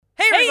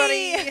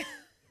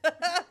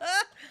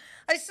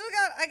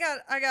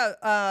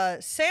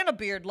got Santa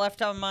beard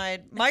left on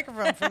my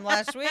microphone from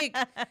last week.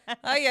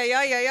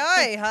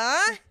 Ay,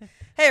 huh?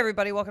 Hey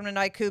everybody, welcome to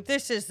Night Coop.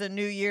 This is the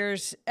New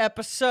Year's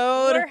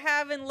episode. We're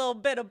having a little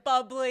bit of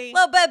bubbly.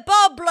 Little bit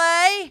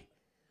bubbly.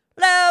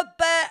 Little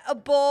bit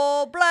of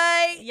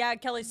bubbly. Yeah,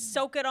 Kelly,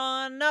 soak it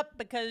on up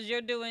because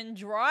you're doing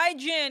dry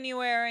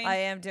January. I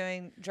am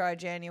doing dry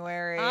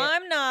January.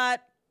 I'm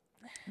not.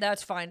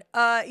 That's fine.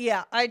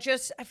 Yeah, I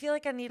feel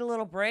like I need a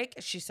little break,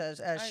 she says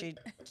as she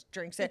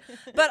drinks it.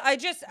 But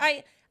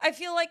I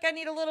feel like I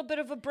need a little bit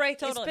of a break.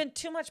 Totally. It's been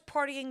too much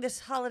partying this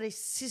holiday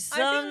season.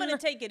 I think I'm going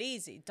to take it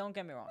easy. Don't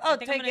get me wrong. Oh, I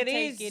think I'm take gonna it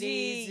take easy. it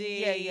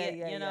easy.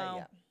 Yeah, you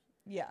know.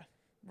 Yeah,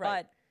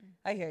 right.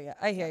 But I hear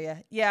you.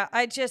 Yeah,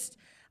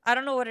 I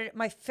don't know what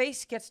my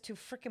face gets too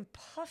freaking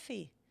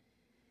puffy.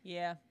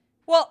 yeah.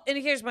 Well, and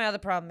here's my other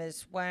problem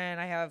is when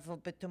I have a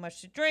bit too much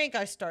to drink,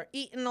 I start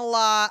eating a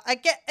lot.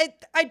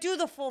 I do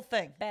the full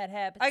thing. Bad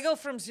habits. I go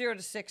from 0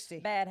 to 60.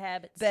 Bad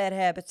habits. Bad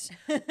habits.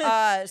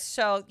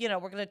 So, we're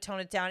going to tone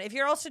it down. If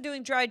you're also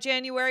doing dry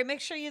January,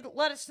 make sure you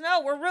let us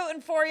know. We're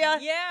rooting for you.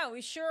 Yeah,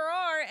 we sure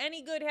are.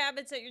 Any good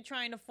habits that you're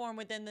trying to form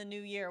within the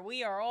new year,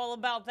 we are all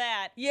about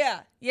that.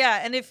 Yeah.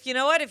 And if you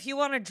know what, if you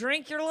want to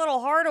drink your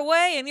little heart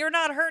away and you're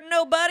not hurting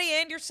nobody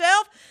and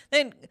yourself,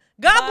 then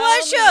God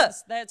bless you.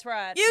 That's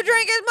right. You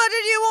drink as much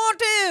as you want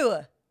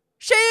to.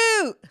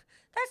 Shoot.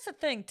 That's the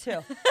thing, too.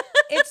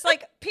 It's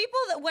like people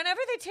that whenever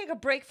they take a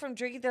break from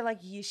drinking, they're like,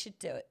 you should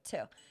do it,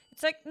 too.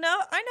 It's like, no,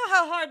 I know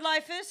how hard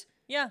life is.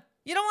 Yeah.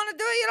 You don't want to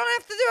do it, you don't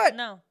have to do it.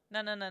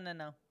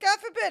 No. God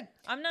forbid.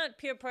 I'm not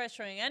peer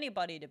pressuring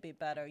anybody to be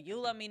better. You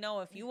let me know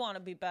if you want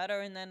to be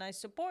better, and then I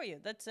support you.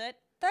 That's it.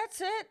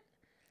 That's it.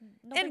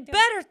 No And big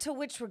deal. better to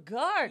which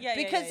regard? Yeah,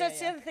 because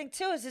that's yeah. the other thing,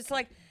 too, is it's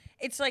like,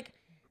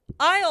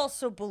 I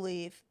also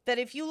believe that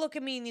if you look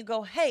at me and you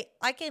go, hey,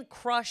 I can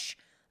crush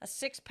a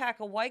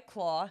 6-pack of White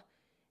Claw,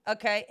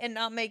 okay, and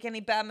not make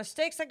any bad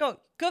mistakes, I go,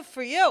 good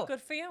for you.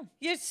 Good for you.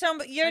 That's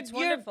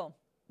wonderful.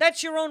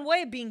 That's your own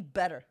way of being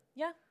better.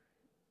 Yeah.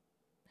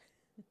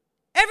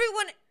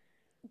 Everyone,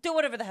 do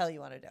whatever the hell you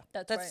want to do.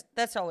 That's right.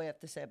 That's all we have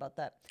to say about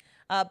that.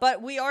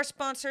 But we are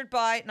sponsored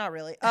by, not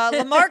really,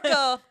 La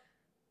Marca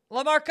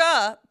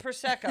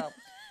Prosecco.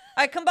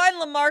 I combined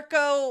La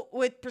Marca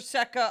with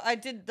Prosecco. I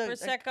did the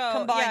Prosecco.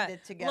 combined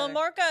it together. La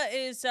Marca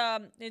is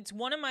it's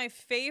one of my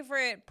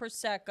favorite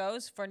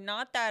Proseccos for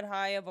not that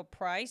high of a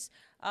price.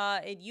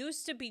 It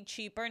used to be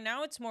cheaper.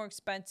 Now it's more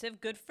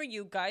expensive. Good for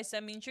you guys.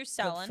 That means you're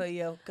selling.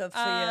 Good for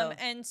you.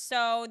 And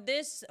so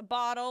this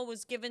bottle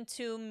was given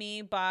to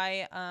me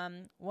by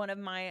one of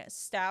my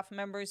staff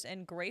members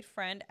and great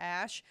friend,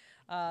 Ash.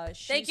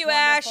 Thank you,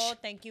 wonderful. Ash.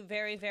 Thank you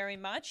very, very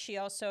much. She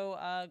also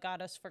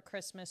got us for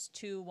Christmas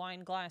 2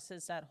 wine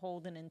glasses that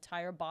hold an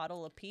entire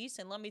bottle apiece.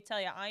 And let me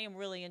tell you, I am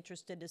really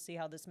interested to see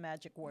how this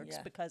magic works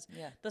because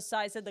the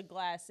size of the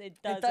glass,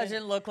 it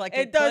doesn't look like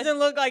it doesn't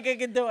look like it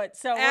can do it.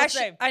 So Ash,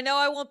 we'll see. I know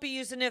I won't be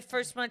using it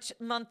first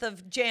month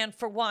of Jan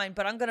for wine,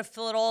 but I'm going to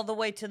fill it all the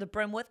way to the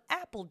brim with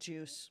apple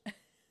juice.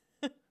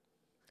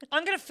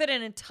 I'm going to fit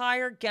an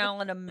entire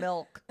gallon of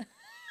milk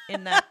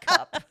in that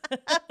cup.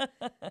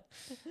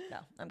 No,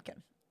 I'm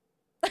kidding.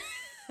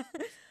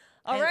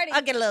 Alrighty.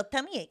 I'll get a little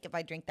tummy ache if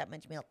I drink that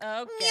much milk.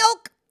 Okay.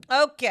 Milk.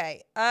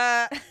 Okay.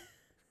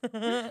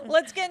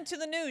 Let's get into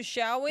the news,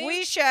 shall we?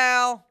 We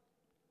shall.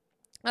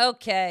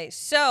 Okay.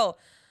 So,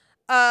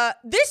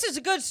 this is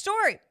a good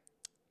story.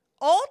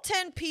 All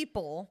 10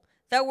 people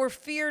that were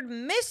feared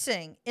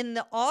missing in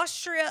the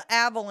Austria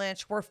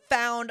avalanche were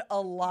found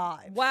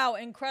alive. Wow,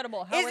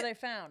 incredible. How were they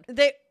found?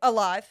 They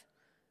alive.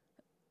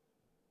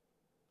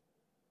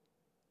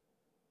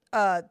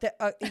 I'll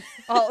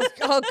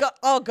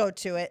go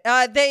to it.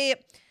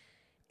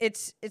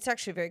 It's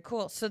actually very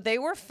cool. So they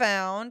were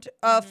found.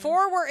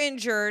 4 were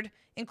injured,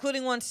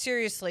 including one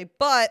seriously,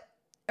 but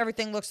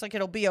everything looks like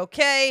it'll be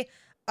okay.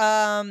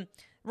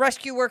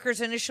 Rescue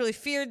workers initially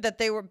feared that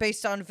they were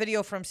based on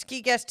video from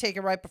ski guests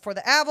taken right before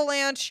the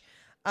avalanche.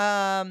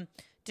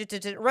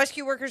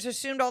 Rescue workers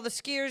assumed all the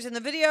skiers in the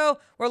video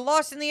were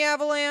lost in the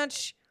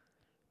avalanche,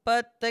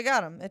 but they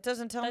got them. It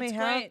doesn't tell me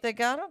how they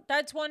got them.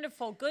 That's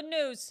wonderful. Good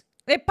news.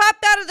 They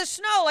popped out of the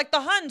snow like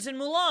the Huns in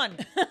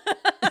Mulan.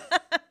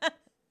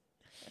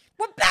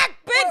 We're back,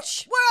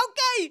 bitch.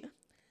 We're okay.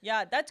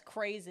 Yeah, that's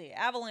crazy.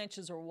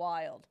 Avalanches are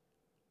wild.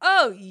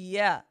 Oh,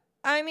 yeah.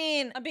 I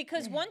mean,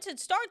 because once it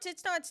starts,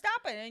 it's not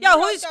stopping. And yeah,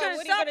 you who's don't going to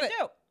what stop are you it?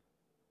 gonna do?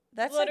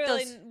 That's literally,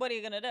 like those, what are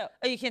you going to do?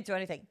 Oh, you can't do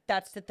anything.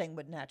 That's the thing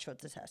with natural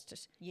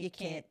disasters. You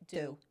can't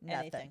do nothing.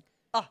 anything.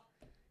 Oh,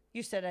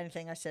 you said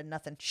anything. I said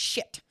nothing.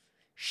 Shit.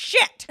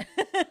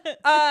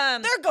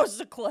 There goes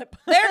the clip.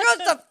 There goes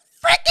the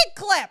freaking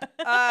clip.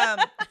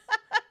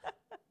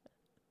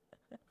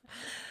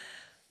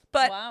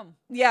 But wow.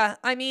 Yeah,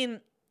 I mean,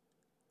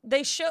 they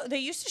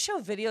used to show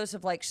videos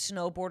of like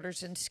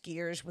snowboarders and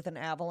skiers with an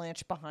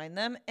avalanche behind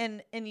them,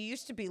 and you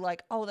used to be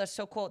like, oh, that's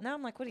so cool. Now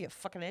I'm like, what are you, a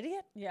fucking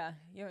idiot? Yeah,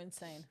 you're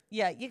insane.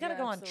 Yeah, you gotta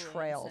go on absolutely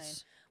trails.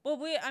 insane. Well,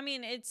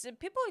 it's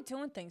people are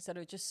doing things that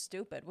are just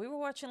stupid. We were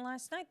watching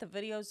last night the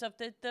videos of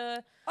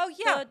the Oh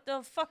yeah,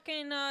 the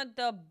fucking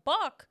the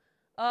buck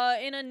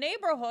in a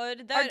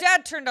neighborhood that our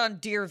dad turned on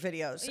deer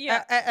videos.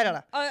 Yeah. I don't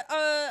know.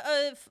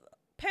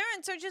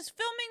 Parents are just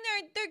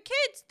filming their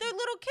kids, their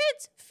little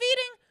kids,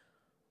 feeding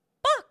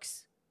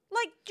bucks,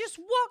 like just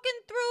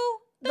walking through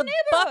the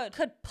neighborhood buck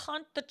could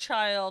punt the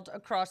child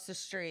across the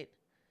street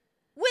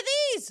with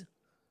ease.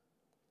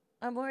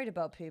 I'm worried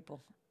about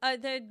people.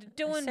 They're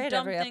doing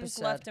dumb things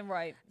left and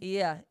right.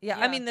 Yeah.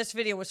 I mean, this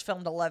video was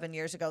filmed 11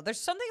 years ago. There's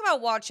something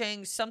about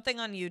watching something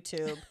on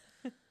YouTube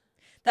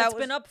that's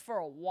been up for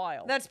a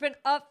while. That's been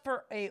up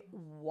for a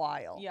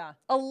while. Yeah.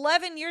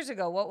 11 years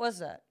ago. What was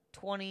that?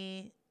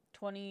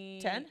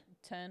 2010?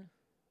 10?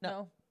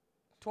 No.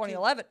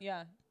 2011.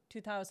 Yeah.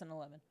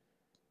 2011.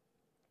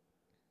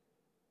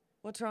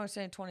 What's wrong with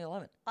saying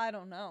 2011? I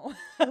don't know.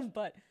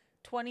 But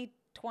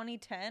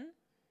 2010?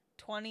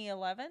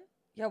 2011?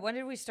 Yeah, when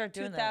did we start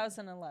doing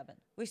 2011. that?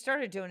 We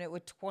started doing it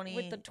with the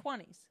 20s.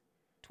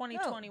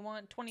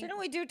 2021, 20. Didn't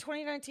we do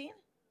 2019?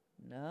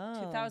 No.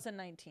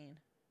 2019.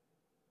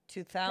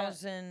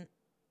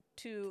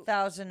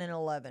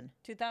 2011.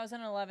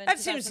 2011. That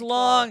seems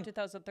long.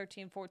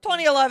 2013, 14.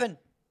 2011.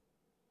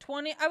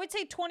 I would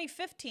say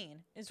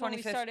 2015 is when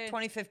we started.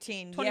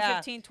 2015.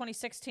 2015,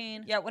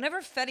 2016. Yeah,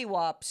 whenever Fetty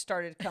Wap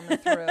started coming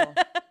through.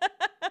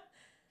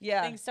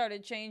 Yeah. Things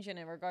started changing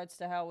in regards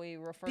to how we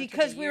refer to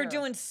because we were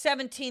doing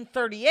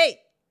 1738.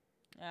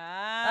 Started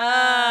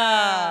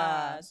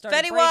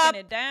Fetty breaking Wap,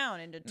 it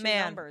down into two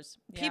numbers.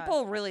 Yeah.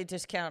 People really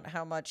discount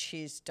how much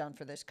he's done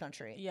for this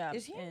country. Yeah.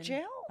 Is he in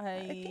jail?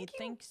 I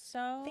think so.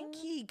 I think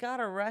he got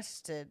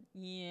arrested.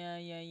 Yeah.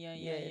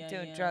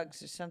 Doing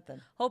drugs or something.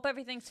 Hope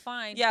everything's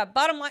fine. Yeah,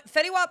 bottom line,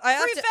 Fetty Wap. Free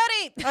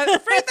Fetty!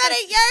 Free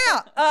Fetty,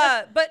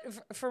 yeah! But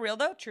for real,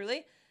 though,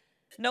 truly,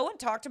 no one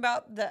talked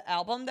about the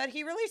album that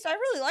he released. I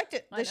really liked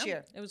it this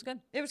year. It was good.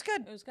 It was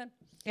good. It was good.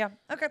 Yeah.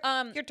 Okay.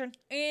 Your turn.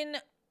 In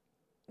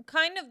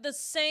kind of the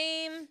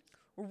same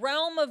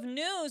realm of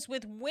news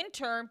with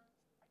winter,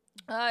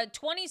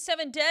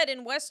 27 dead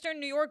in western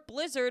New York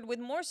blizzard with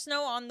more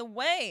snow on the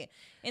way.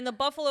 In the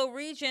Buffalo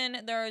region,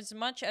 there are as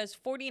much as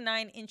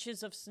 49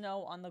 inches of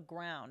snow on the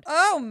ground.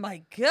 Oh,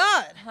 my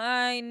God.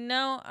 I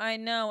know.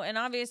 And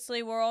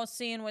obviously, we're all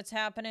seeing what's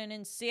happening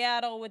in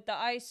Seattle with the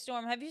ice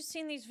storm. Have you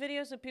seen these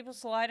videos of people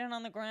sliding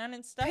on the ground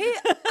and stuff?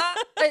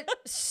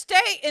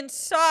 Stay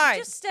inside.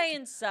 Just stay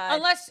inside.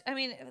 Unless, I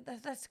mean,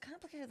 that's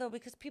complicated, though,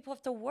 because people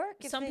have to work.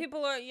 Some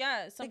people are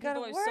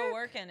still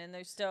working, and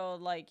they're still,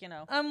 like, you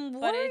know. I'm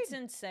worried. But it's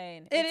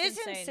insane. It is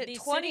insane.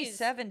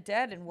 27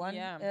 dead in one.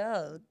 Yeah.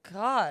 Oh,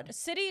 God.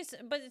 Cities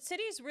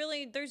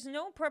really, there's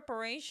no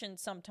preparation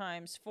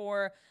sometimes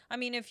for, I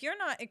mean, if you're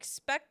not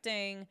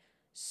expecting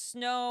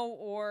snow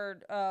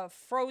or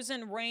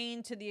frozen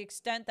rain to the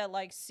extent that,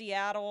 like,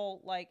 Seattle,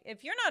 like,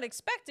 if you're not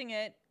expecting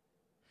it,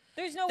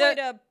 there's no way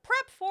to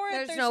prep for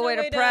it. There's no way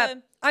to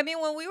prep. I mean,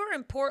 when we were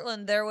in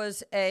Portland, there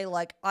was a,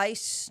 like,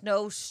 ice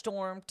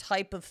snowstorm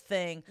type of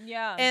thing.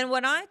 Yeah. And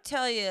when I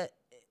tell you,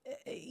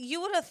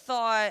 you would have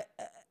thought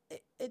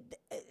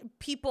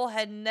people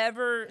had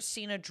never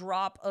seen a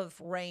drop of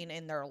rain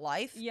in their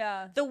life.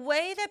 Yeah. The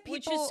way that people...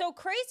 Which is so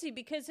crazy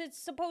because it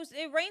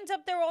rains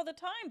up there all the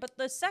time. But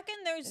the second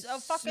there's a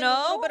fucking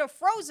little bit of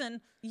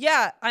frozen...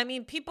 Yeah. I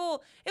mean, it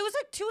was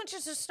like 2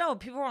 inches of snow.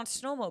 People were on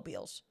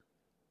snowmobiles.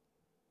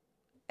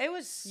 It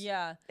was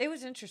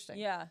interesting.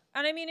 Yeah.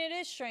 And I mean, it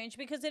is strange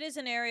because it is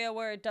an area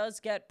where it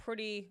does get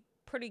pretty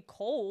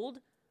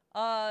cold.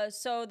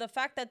 So the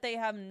fact that they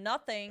have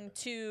nothing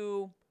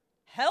to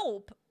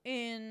help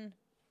in,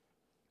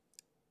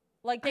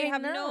 like,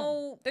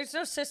 there's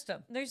no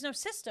system. There's no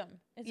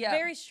system. It's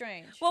very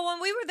strange. Well,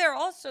 when we were there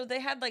also, they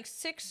had like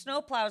 6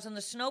 snowplows, and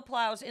the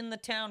snowplows in the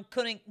town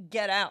couldn't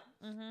get out.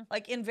 Mm-hmm.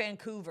 Like in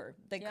Vancouver,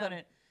 they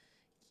couldn't.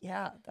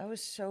 Yeah, that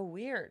was so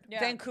weird. Yeah.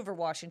 Vancouver,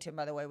 Washington,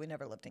 by the way. We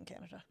never lived in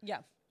Canada. Yeah.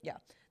 Yeah.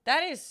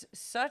 That is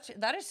so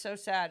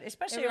sad,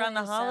 especially around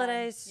the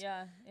holidays. Sad.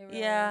 Yeah, it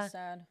really is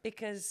sad.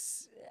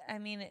 Because, I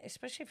mean,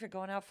 especially if you're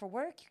going out for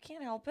work, you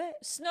can't help it.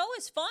 Snow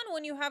is fun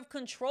when you have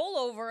control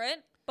over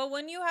it, but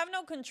when you have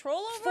no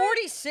control over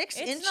 46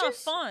 it, inches? It's not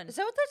fun. Is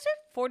that what that said?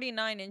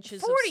 49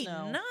 inches 49?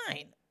 of snow.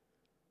 49?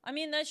 I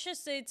mean, that's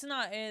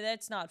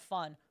not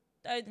fun.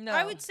 No.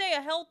 I would say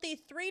a healthy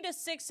 3 to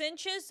 6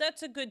 inches,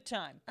 that's a good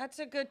time. That's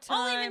a good time.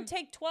 I'll even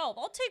take 12.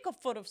 I'll take a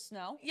foot of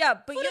snow. Yeah,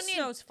 but foot of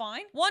snow's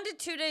fine. 1 to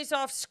 2 days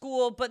off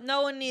school, but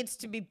no one needs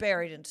to be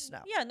buried in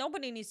snow. Yeah,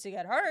 nobody needs to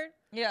get hurt.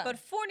 Yeah. But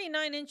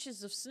 49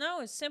 inches of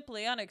snow is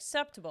simply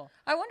unacceptable.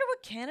 I wonder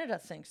what Canada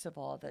thinks of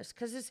all this,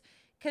 because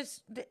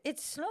it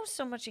snows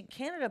so much in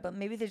Canada, but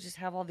maybe they just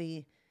have all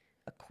the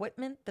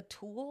equipment, the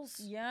tools.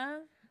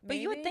 Yeah, But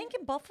you would think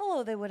in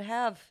Buffalo they would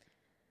have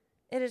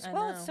it as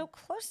well. It's so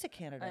close to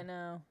Canada. I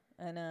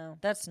know.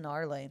 That's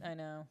gnarly. I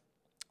know.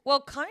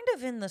 Well, kind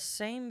of in the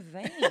same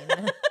vein.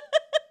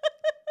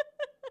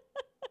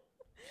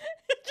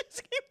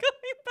 Just keep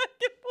going back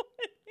and forth.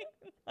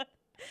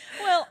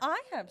 Well,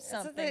 I have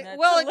something. It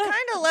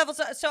kind of levels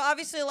up. So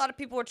obviously a lot of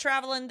people were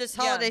traveling this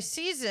holiday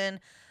season.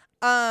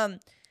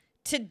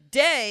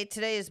 Today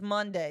is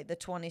Monday, the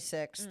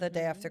 26th, the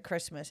day after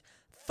Christmas.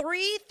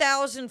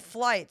 3,000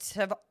 flights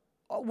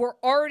were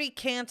already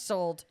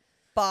canceled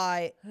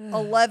by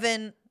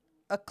 11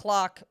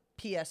 o'clock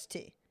PST.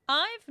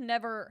 I've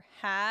never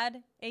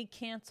had a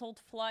canceled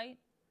flight.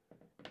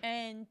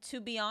 And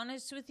to be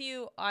honest with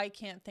you, I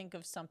can't think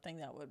of something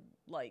that would,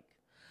 like,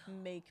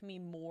 make me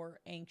more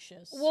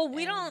anxious. Well,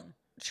 we don't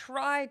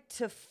try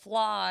to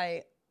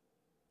fly.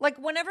 Like,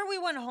 whenever we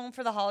went home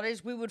for the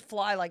holidays, we would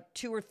fly, like,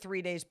 2 or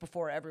 3 days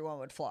before everyone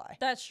would fly.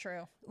 That's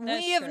true.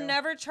 We have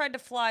never tried to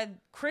fly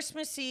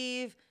Christmas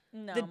Eve,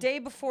 the day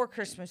before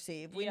Christmas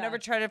Eve. We never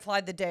tried to fly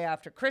the day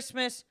after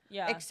Christmas,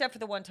 except for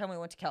the one time we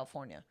went to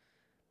California.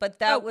 But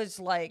that was,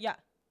 like... Yeah,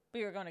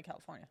 we were going to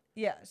California.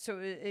 Yeah,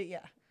 so, yeah.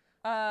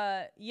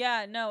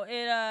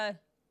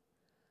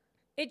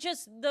 It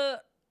just,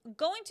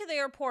 going to the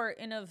airport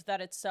in of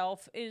that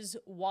itself is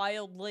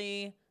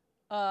wildly,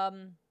 I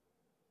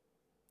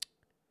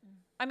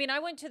mean, I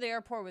went to the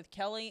airport with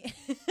Kelly.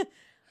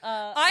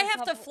 I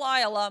have to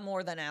fly a lot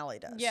more than Allie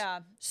does. Yeah.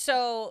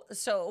 So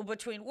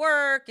between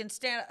work and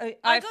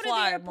I go to the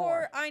airport,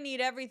 more. I need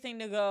everything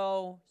to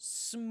go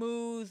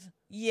smooth.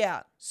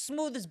 Yeah.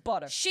 Smooth as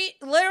butter.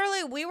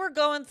 We were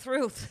going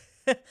through...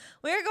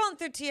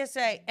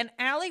 TSA, and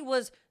Allie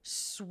was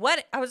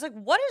sweating. I was like,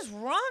 what is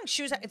wrong?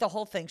 She was, the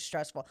whole thing's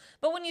stressful.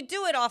 But when you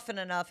do it often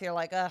enough, you're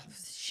like, oh,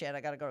 shit, I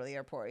got to go to the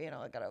airport. I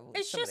got to.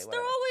 It's just, they're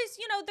always,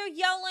 they're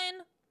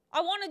yelling.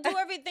 I want to do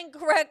everything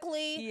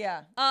correctly.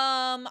 Yeah.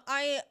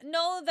 I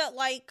know that,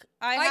 like,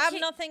 I have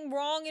nothing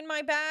wrong in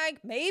my bag.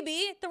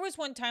 Maybe. There was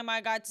one time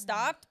I got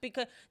stopped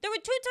because there were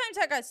 2 times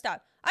I got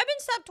stopped. I've been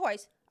stopped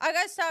twice. I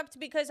got stopped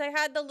because I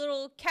had the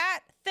little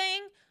cat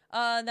thing.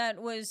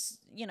 That was,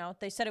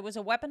 they said it was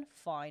a weapon.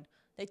 Fine.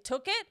 They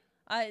took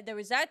it. There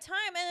was that time.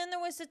 And then there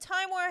was the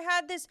time where I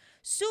had this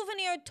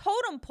souvenir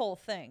totem pole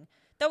thing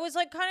that was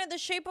like kind of the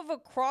shape of a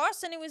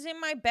cross, and it was in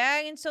my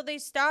bag. And so they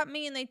stopped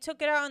me and they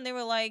took it out and they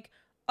were like,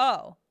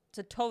 oh, it's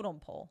a totem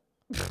pole.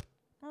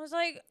 I was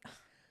like,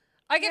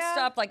 I get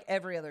stopped like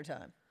every other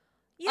time.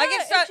 Yeah,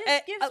 it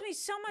just gives me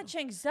so much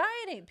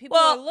anxiety. People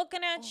are looking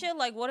at you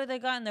like, what do they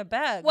got in their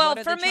bag? Well,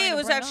 for me, it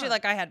was actually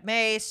like I had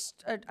mace.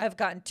 I've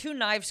gotten 2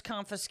 knives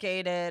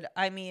confiscated.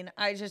 I mean,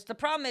 the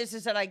problem is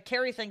that I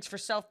carry things for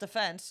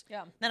self-defense.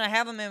 Yeah. Then I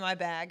have them in my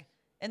bag.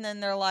 And then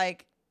they're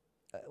like,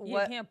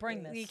 what? You can't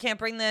bring this. You can't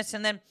bring this.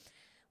 And then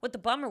what the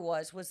bummer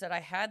was that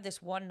I had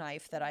this one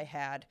knife that I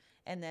had.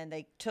 And then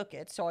they took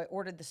it. So I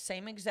ordered the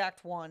same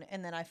exact one.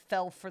 And then I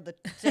fell for the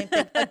same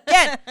thing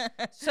again.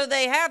 So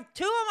they have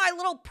 2 of my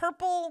little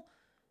purple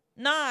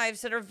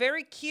knives that are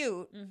very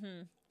cute.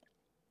 Mm-hmm.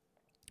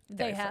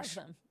 They have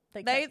them.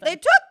 They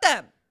took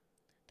them.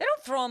 They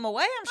don't throw them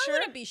away, I'm sure. I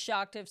wouldn't be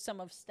shocked if some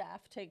of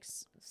staff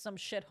takes some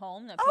shit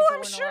home that people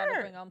weren't allowed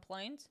to bring on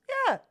planes.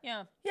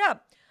 Yeah.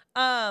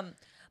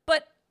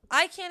 But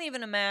I can't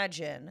even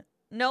imagine,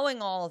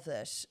 knowing all of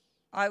this,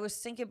 I was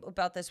thinking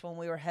about this when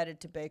we were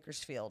headed to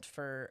Bakersfield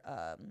for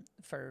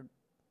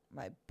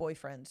my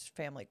boyfriend's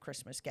family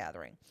Christmas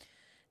gathering.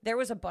 There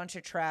was a bunch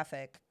of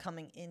traffic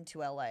coming into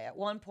LA. At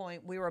one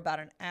point, we were about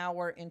an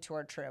hour into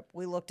our trip.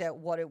 We looked at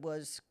what it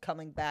was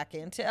coming back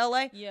into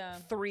LA. Yeah.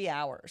 3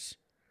 hours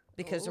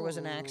because there was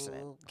an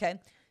accident. Okay.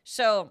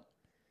 So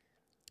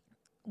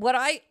what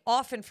I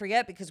often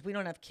forget because we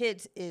don't have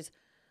kids is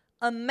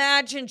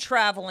imagine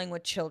traveling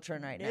with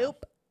children right now.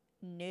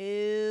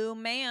 No,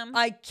 ma'am.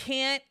 I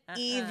can't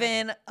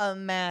even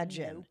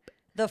imagine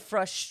the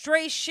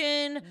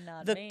frustration,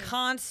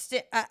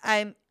 constant.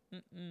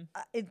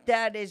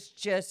 That is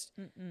just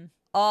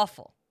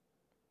awful.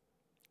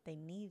 They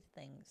need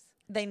things.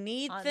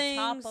 On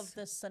top of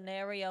the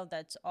scenario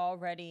that's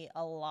already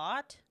a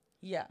lot.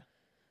 Yeah.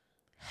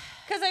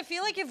 Because I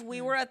feel like if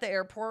we were at the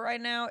airport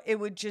right now, it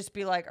would just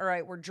be like, all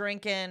right, we're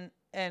drinking.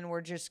 And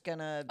we're just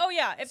gonna... Oh,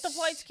 yeah. If the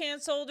flight's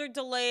canceled or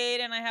delayed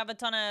and I have a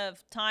ton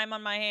of time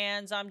on my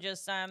hands, I'm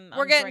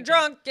we're getting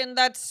drunk and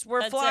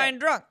we're flying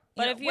drunk.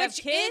 But if you have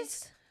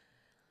kids...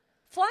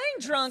 Flying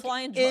drunk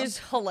is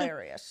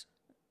hilarious.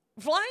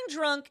 Flying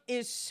drunk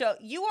is so...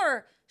 You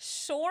are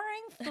soaring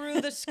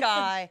through the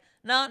sky,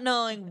 not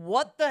knowing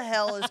what the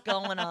hell is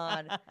going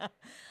on. I'd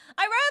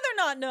rather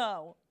not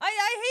know. I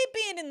hate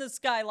being in the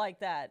sky like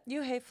that.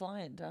 You hate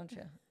flying, don't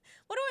you?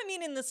 What do I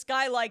mean in the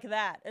sky like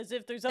that? As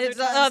if there's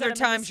other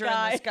times you're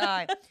in the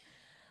sky.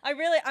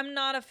 I'm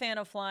not a fan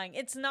of flying.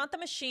 It's not the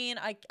machine.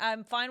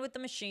 I'm fine with the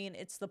machine.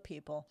 It's the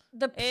people.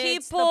 The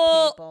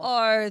people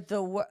are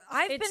the worst.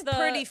 I've been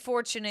pretty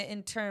fortunate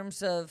in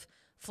terms of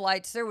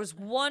flights. There was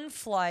one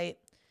flight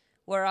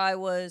where I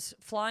was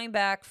flying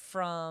back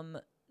from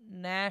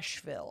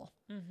Nashville,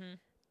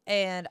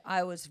 and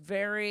I was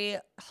very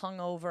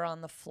hungover on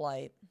the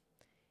flight,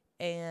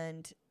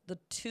 and the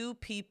 2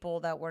 people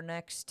that were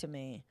next to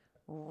me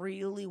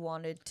really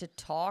wanted to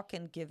talk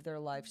and give their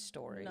life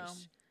stories.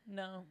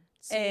 No.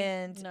 See,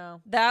 and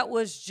that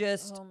was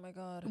just... Oh, my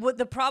God. What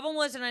the problem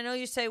was, and I know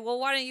you say, well,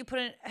 why don't you put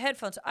in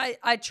headphones?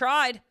 I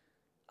tried.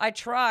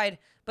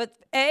 But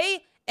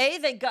A,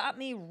 they got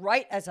me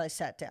right as I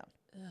sat down.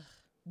 Ugh.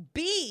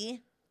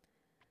 B,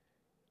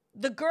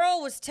 the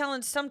girl was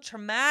telling some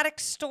traumatic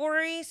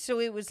story,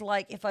 so it was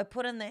like, if I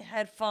put in the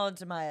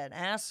headphones, am I an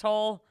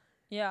asshole?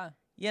 Yeah.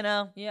 You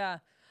know? Yeah.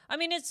 I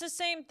mean, it's the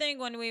same thing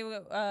when we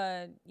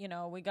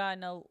we got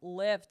in a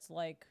lift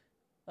like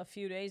a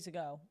few days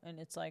ago, and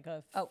it's like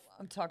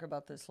I'm talking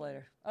about this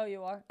later. Oh,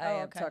 you are? I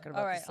am talking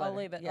about this later. All right, I'll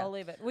leave it. Yeah. I'll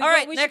leave it. All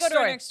right, we next should go story.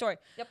 To our next story.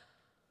 Yep.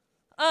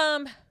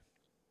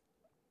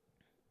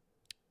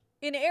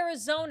 In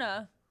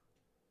Arizona,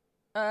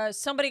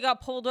 somebody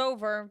got pulled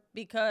over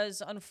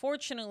because,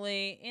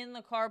 unfortunately, in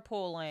the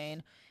carpool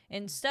lane,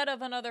 instead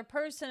of another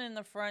person in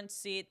the front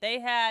seat, they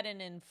had an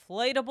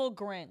inflatable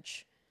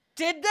Grinch.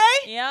 Did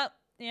they? Yep.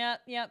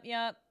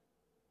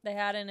 They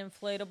had an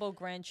inflatable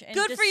Grinch. And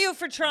Good for you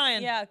for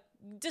trying. Yeah.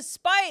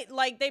 Despite,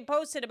 like, they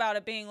posted about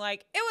it being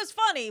like, it was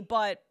funny,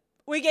 but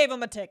we gave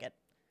them a ticket.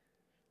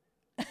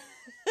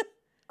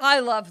 I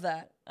love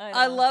that.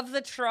 I love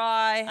the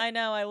try. I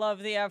know. I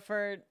love the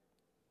effort.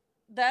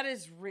 That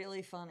is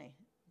really funny.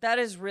 That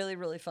is really,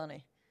 really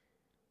funny.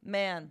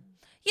 Man.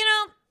 You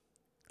know,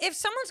 if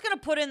someone's going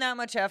to put in that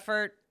much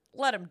effort,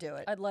 let them do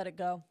it. I'd let it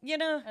go. You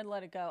know? I'd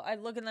let it go. I'd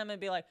look at them and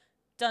be like,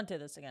 don't do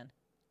this again.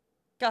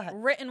 Go ahead.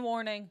 Written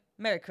warning.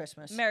 Merry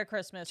Christmas. Merry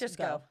Christmas. Just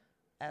go.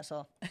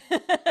 Asshole.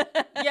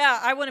 Yeah,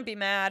 I wouldn't be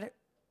mad.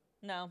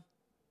 No.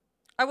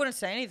 I wouldn't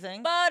say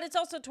anything. But it's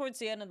also towards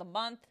the end of the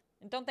month.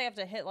 And don't they have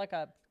to hit like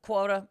a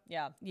quota?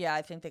 Yeah. Yeah,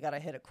 I think they got to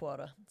hit a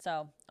quota.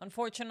 So,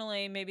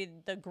 unfortunately, maybe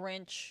the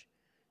Grinch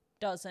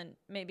doesn't.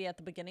 Maybe at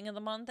the beginning of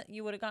the month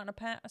you would have gotten a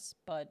pass,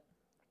 but.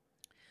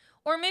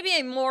 Or maybe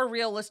a more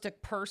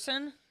realistic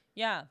person.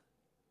 Yeah.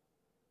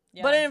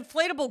 But an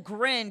inflatable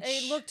Grinch.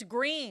 It looked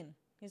green.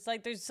 He's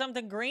like, there's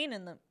something green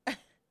in the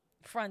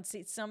front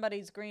seat.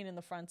 Somebody's green in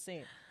the front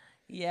seat.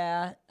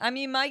 Yeah. I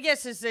mean, my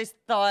guess is they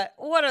thought,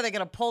 what, are they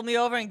going to pull me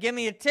over and give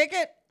me a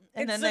ticket?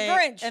 And it's then the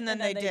Grinch. And then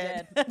they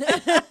did. Have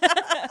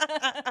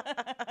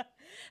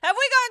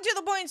we gotten to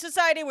the point in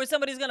society where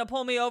somebody's going to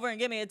pull me over and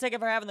give me a ticket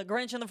for having the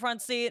Grinch in the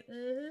front seat?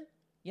 Mm-hmm.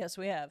 Yes,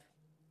 we have.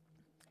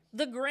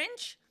 The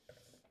Grinch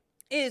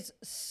is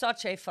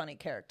such a funny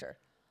character.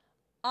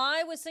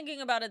 I was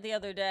thinking about it the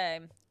other day,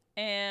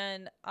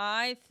 and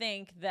I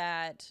think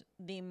that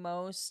the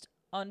most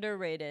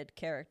underrated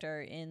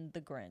character in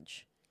The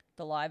Grinch,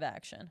 the live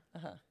action,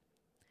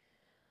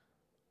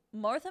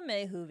 Martha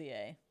May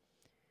Whovier,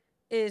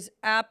 is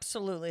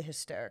absolutely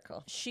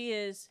hysterical. She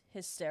is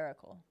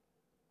hysterical.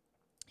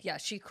 Yeah,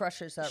 she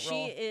crushes that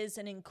role. She is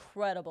an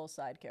incredible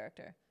side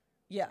character.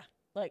 Yeah.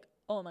 Like,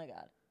 oh my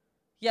God.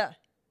 Yeah.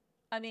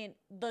 I mean,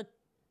 the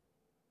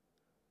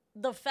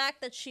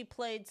fact that she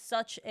played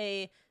such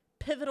a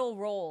pivotal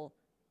role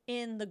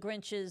in the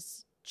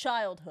Grinch's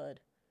childhood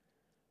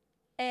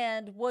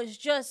and was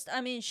just, I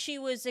mean, she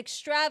was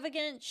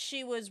extravagant.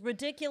 She was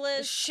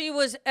ridiculous. She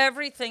was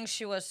everything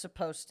she was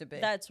supposed to be.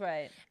 That's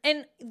right.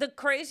 And the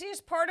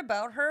craziest part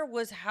about her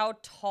was how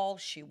tall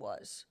she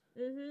was.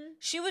 Mm-hmm.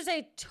 She was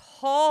a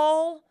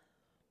tall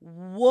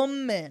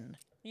woman.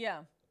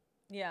 Yeah.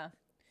 Yeah.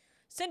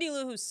 Cindy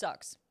Lou Who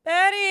sucks.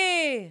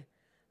 Betty!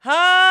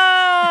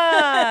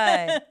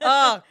 Hi!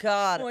 Oh,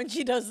 God. When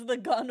she does the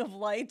gun of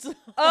lights.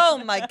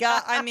 Oh, my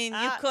God. I mean,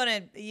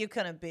 you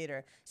couldn't beat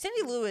her.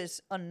 Cindy Lou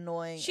is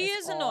annoying. She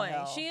is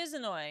annoying. She is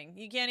annoying.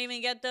 You can't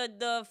even get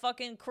the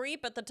fucking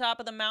creep at the top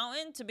of the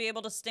mountain to be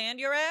able to stand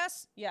your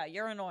ass. Yeah,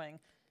 you're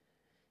annoying.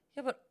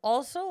 Yeah, but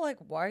also, like,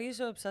 why are you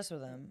so obsessed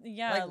with him?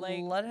 Yeah,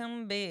 like let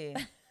him be.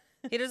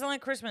 He doesn't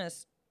like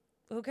Christmas.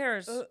 Who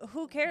cares?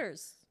 Who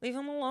cares? Leave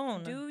him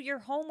alone. Do your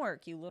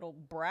homework, you little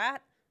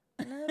brat.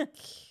 No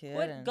kidding.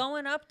 Quit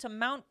going up to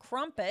Mount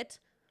Crumpet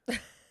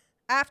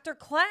after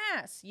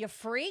class, you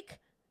freak.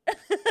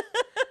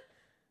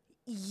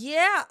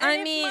 Yeah,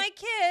 and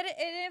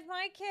if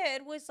my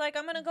kid was like,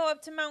 I'm gonna go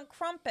up to Mount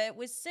Crumpet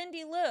with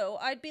Cindy Lou,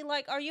 I'd be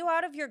like, are you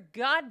out of your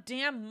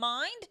goddamn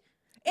mind?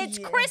 It's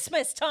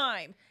Christmas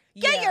time.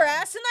 Get your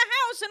ass in the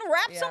house and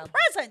wrap some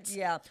presents.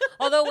 Yeah.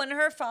 Although when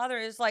her father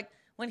is like,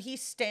 when he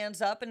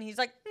stands up and he's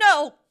like,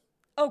 no.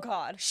 Oh,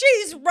 God.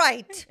 She's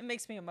right. It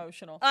makes me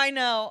emotional. I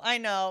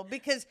know.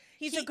 Because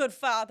he's a good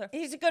father.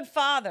 He's a good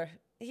father.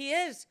 He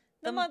is.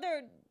 The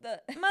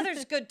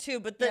mother's good too,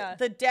 but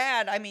the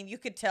dad, I mean, you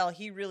could tell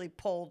he really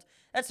pulled.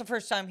 That's the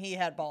first time he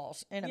had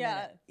balls in a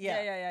minute.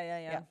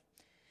 Yeah.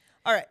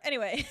 All right.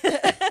 Anyway.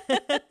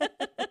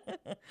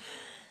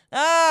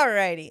 All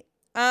righty.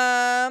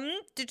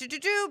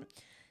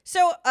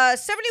 So,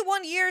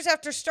 71 years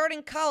after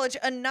starting college,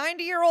 a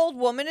 90-year-old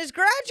woman is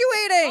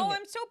graduating. Oh,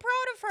 I'm so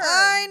proud of her.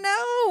 I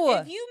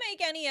know. If you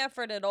make any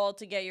effort at all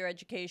to get your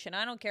education,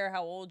 I don't care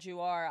how old you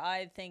are,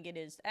 I think it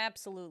is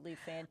absolutely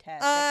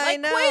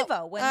fantastic.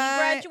 Quavo when he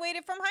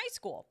graduated from high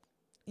school.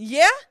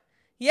 Yeah,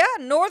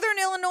 Northern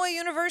Illinois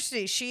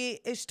University. She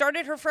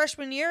started her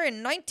freshman year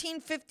in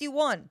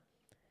 1951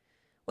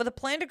 with a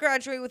plan to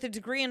graduate with a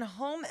degree in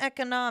home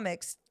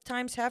economics.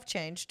 Times have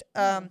changed.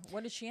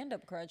 What did she end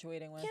up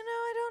graduating with?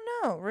 I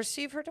don't know.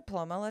 Receive her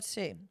diploma. Let's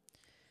see.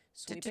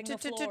 Sweeping the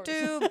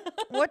floors.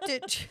 What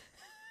did she...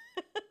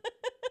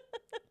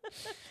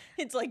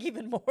 It's like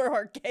even more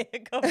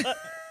archaic of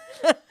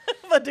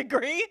a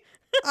degree.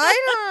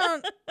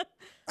 I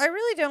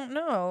really don't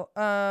know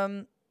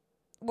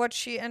what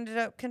she ended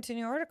up,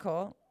 continue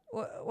article.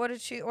 what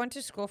did she went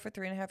to school for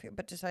 3.5 years,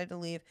 but decided to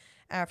leave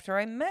after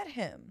I met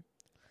him.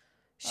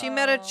 She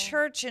met a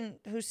church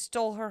who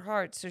stole her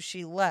heart, so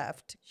she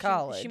left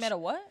college. She met a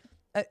what?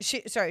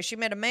 She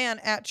met a man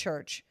at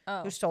church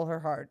who stole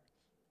her heart,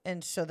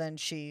 and so then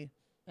she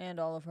and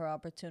all of her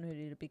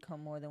opportunity to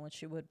become more than what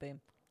she would be.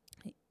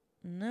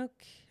 No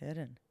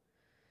kidding.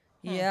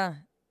 Huh.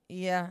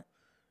 Yeah.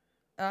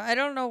 I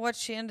don't know what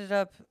she ended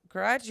up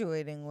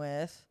graduating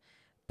with,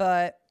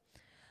 but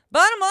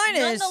bottom line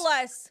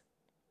nonetheless,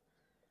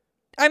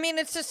 I mean,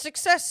 it's a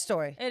success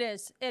story. It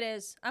is.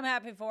 I'm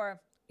happy for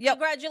her. Yep.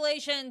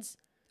 Congratulations.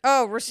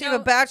 Oh, receive a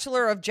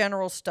Bachelor of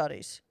General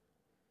Studies.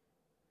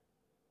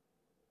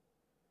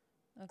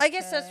 Okay. I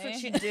guess that's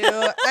what you do.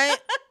 I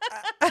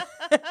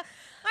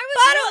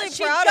was really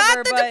proud of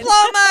her. She got the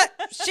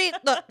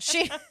diploma.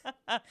 She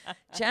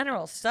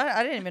general study.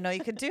 I didn't even know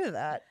you could do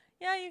that.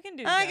 Yeah, you can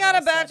do. I got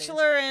a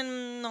bachelor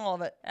in all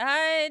of it.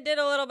 I did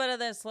a little bit of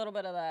this, a little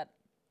bit of that.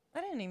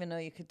 I didn't even know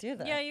you could do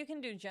that. Yeah, you can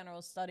do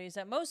general studies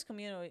at most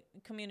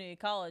community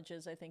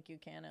colleges. I think you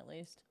can at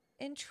least.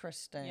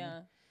 Interesting.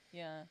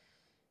 Yeah.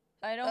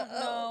 I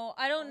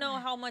don't know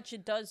how much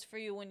it does for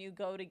you when you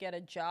go to get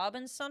a job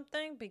in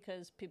something,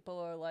 because people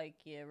are like,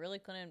 you really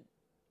couldn't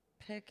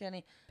pick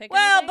anything.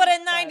 But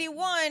in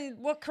 91,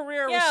 what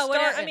career was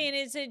starting? I mean,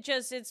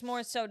 it's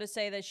more so to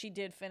say that she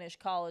did finish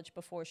college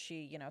before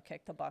she,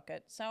 kicked the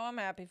bucket. So I'm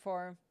happy for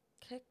her.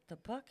 Kick the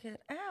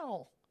bucket?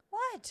 Ow.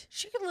 What?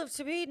 She could live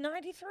to be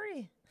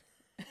 93.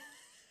 Don't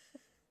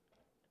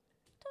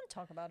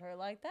talk about her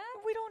like that.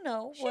 We don't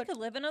know. She could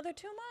live another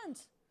 2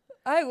 months.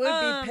 I would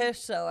be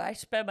pissed, though. I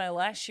spent my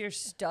last year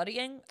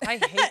studying. I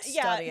hate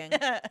studying.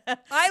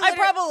 I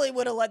probably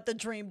would have let the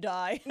dream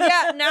die.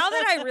 Yeah, now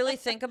that I really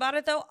think about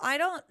it, though, I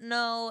don't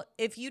know.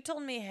 If you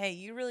told me, hey,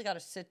 you really got to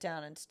sit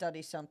down and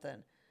study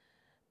something,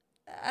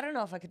 I don't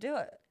know if I could do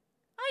it.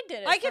 I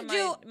did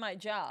it for my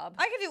job.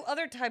 I could do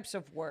other types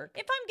of work.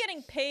 If I'm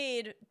getting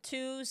paid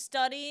to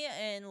study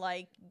and,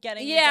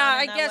 getting it done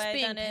I in that guess way,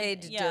 being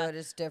paid to do it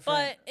is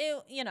different.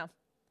 But,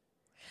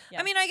 Yeah.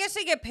 I mean, I guess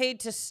they get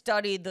paid to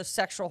study the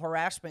sexual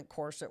harassment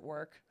course at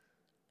work.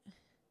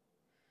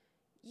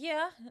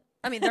 Yeah.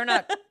 I mean, they're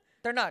not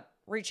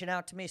reaching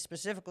out to me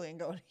specifically and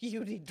going,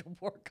 you need to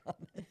work on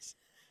this.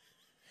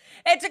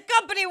 It's a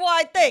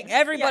company-wide thing.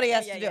 Everybody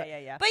has to do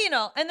it. Yeah. But,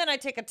 and then I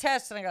take a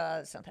test and I go, oh,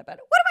 that's not that bad.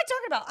 What am I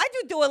talking about? I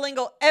do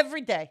Duolingo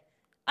every day.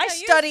 I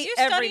study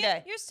every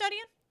day. You're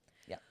studying?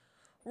 Yeah.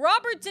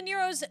 Robert De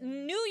Niro's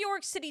New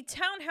York City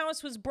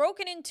townhouse was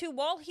broken into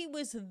while he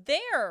was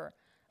there.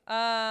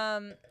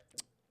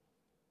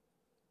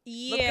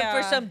 Looking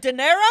for some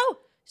dinero?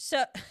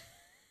 So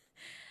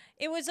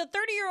it was a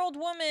 30-year-old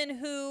woman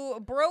who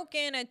broke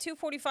in at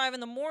 2:45 in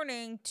the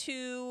morning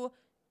to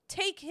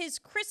take his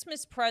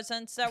Christmas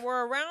presents that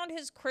were around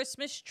his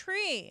Christmas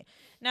tree.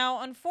 Now,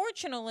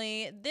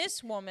 unfortunately,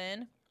 this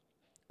woman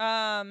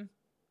has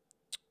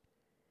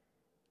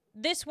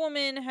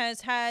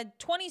had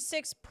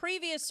 26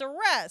 previous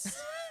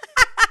arrests.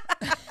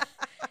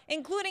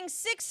 Including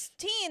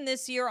 16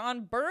 this year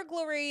on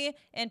burglary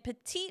and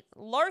petite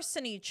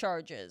larceny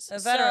charges.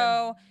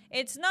 So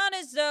it's not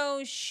as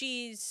though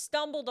she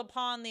stumbled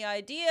upon the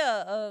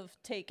idea of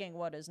taking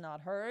what is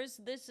not hers.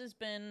 This has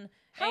been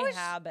a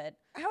habit.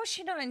 How is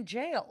she not in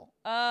jail?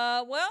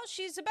 Well,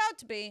 she's about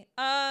to be.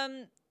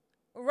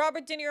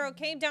 Robert De Niro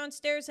came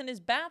downstairs in his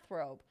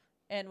bathrobe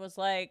and was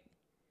like,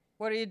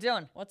 "What are you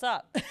doing? What's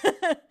up?"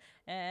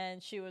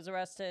 And she was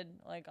arrested,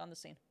 on the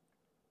scene.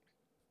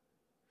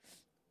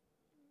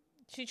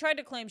 She tried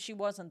to claim she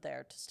wasn't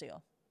there to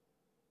steal.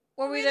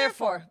 What were we there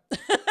for?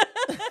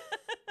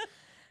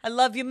 I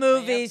love your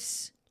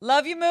movies. Yep.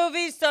 Love your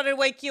movies. Thought I'd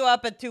wake you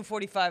up at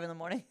 2:45 in the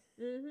morning.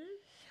 Mm-hmm.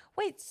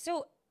 Wait,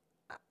 so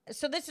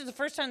this is the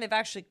first time they've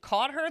actually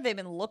caught her? They've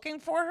been looking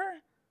for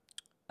her?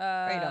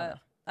 I don't know.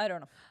 I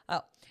don't know.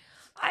 Oh,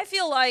 I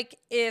feel like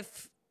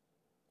if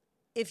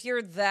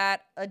you're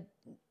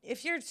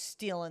if you're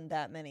stealing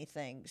that many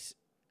things,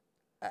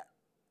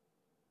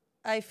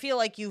 I feel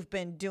like you've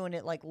been doing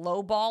it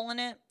lowballing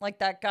it, like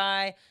that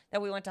guy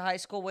that we went to high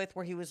school with,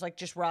 where he was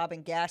just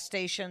robbing gas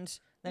stations.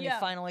 Then he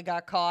finally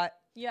got caught.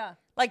 Yeah.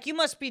 You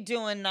must be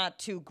doing not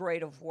too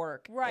great of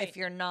work, right, if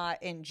you're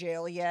not in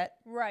jail yet.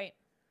 Right.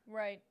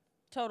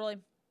 Totally.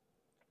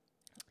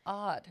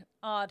 Odd.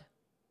 But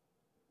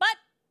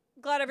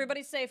glad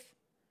everybody's safe.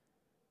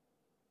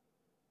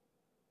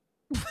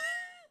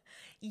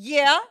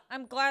 Yeah.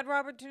 I'm glad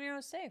Robert De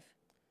Niro's safe.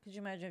 Could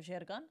you imagine if she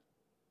had a gun?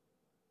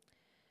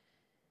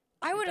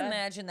 I would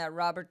imagine that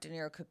Robert De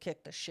Niro could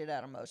kick the shit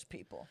out of most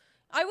people.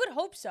 I would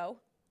hope so.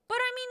 But,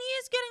 I mean, he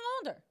is getting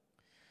older.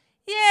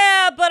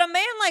 Yeah, but a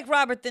man like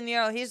Robert De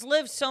Niro, he's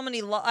lived so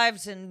many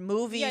lives in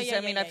movies.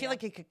 I feel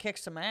like he could kick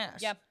some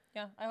ass. Yeah,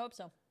 I hope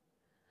so.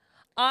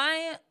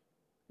 I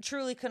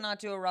truly could not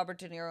do a Robert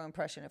De Niro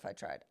impression if I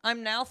tried.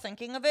 I'm now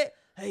thinking of it.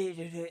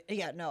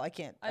 Yeah, no, I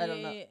can't. I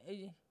don't know.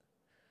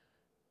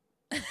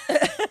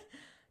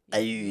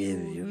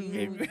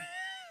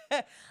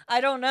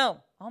 I don't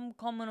know. I'm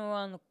coming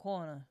around the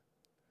corner.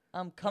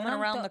 I'm coming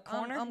around the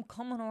corner. I'm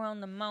coming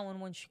around the mountain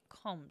when she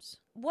comes.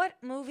 What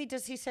movie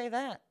does he say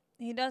that?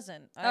 He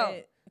doesn't.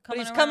 But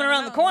he's coming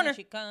around the corner. When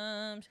she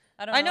comes.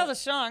 I know the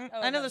song.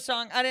 I know the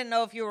song. I didn't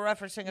know if you were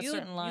referencing a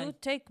certain line. You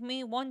take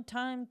me 1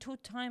 time, 2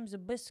 times a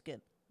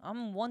biscuit.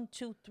 I'm 1,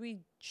 2, 3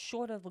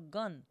 short of a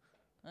gun.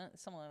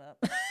 Something like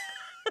that.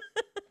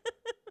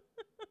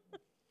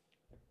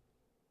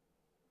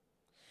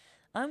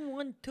 I'm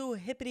 1, 2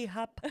 hippity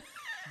hop,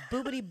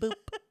 boobity boop.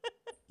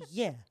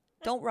 Yeah,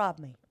 don't rob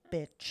me,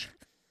 bitch.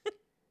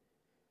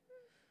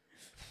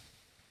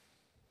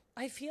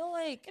 I feel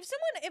like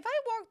if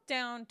I walked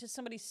down to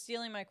somebody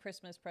stealing my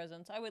Christmas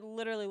presents, I would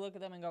literally look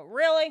at them and go,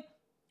 "Really?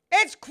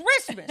 It's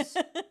Christmas.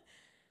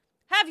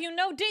 Have you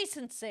no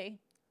decency?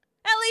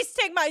 At least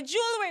take my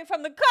jewelry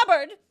from the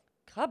cupboard."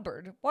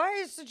 Cupboard? Why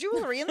is the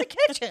jewelry in the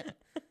kitchen?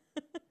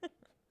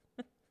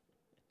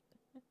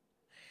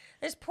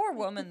 This poor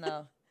woman,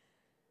 though.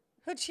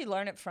 Who'd she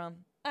learn it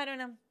from? I don't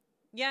know.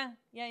 Yeah.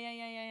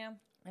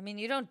 I mean,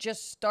 you don't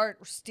just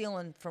start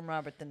stealing from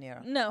Robert De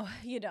Niro. No,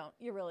 you don't.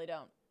 You really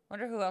don't.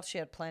 Wonder who else she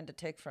had planned to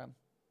take from.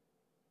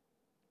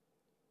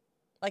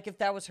 Like if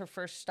that was her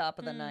first stop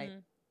of the night.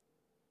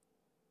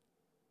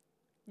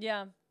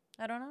 Yeah.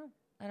 I don't know.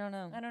 I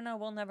don't know.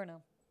 We'll never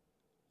know.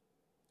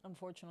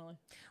 Unfortunately.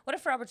 What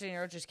if Robert De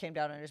Niro just came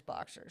down in his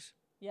boxers?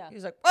 Yeah. He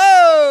was like,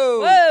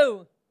 "Whoa!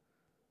 Whoa!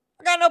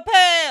 I got no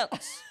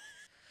pants!"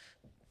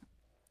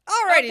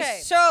 Alrighty, Okay.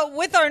 So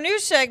with our new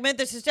segment,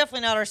 this is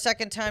definitely not our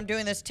second time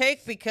doing this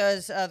take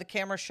because the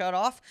camera shut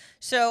off.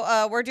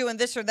 So we're doing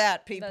this or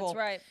that, people. That's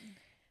right.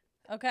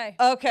 Okay.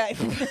 Okay.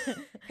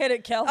 Hit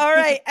it, Kel. All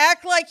right.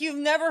 Act like you've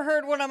never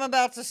heard what I'm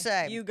about to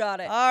say. You got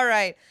it. All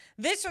right.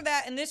 This or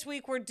that, and this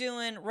week we're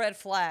doing red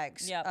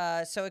flags.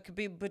 Yep. So it could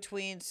be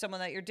between someone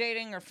that you're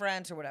dating or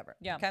friends or whatever.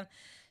 Yeah. Okay.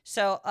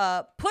 So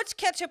puts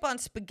ketchup on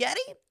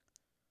spaghetti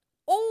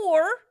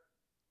or...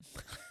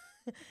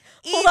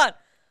 Hold on.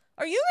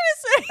 Are you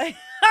going to say...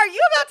 Are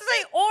you about to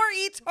say or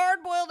eats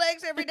hard-boiled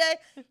eggs every day?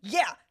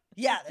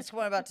 Yeah, that's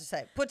what I'm about to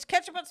say. Puts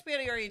ketchup on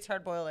spaghetti or eats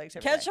hard-boiled eggs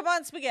every day. Ketchup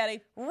on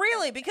spaghetti.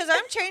 Really? Because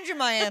I'm changing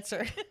my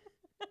answer.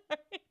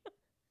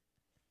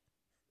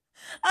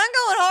 I'm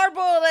going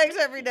hard-boiled eggs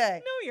every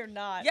day. No, you're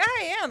not. Yeah,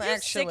 I am, You're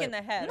actually. sick in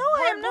the head. No,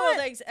 I am not.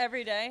 Hard-boiled eggs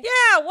every day.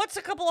 Yeah, what's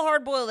a couple of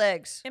hard-boiled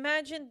eggs?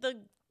 Imagine the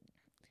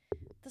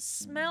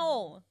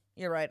smell.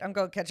 You're right. I'm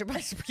going ketchup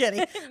on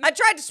spaghetti. I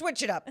tried to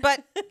switch it up,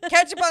 but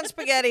ketchup on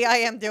spaghetti, I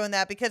am doing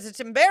that because it's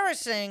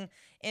embarrassing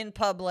in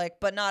public,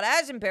 but not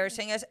as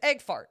embarrassing as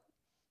egg fart.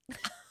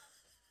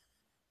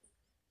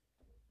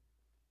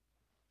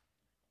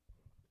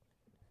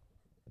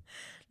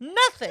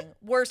 Nothing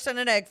worse than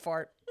an egg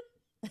fart.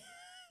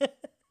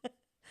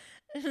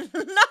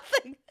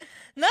 Nothing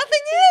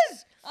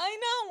is. I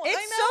know.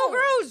 It's so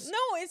gross. No,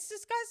 it's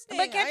disgusting.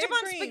 But ketchup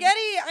on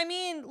spaghetti, I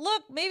mean,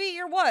 look, maybe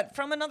you're what?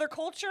 From another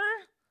culture?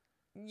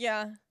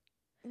 Yeah.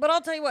 But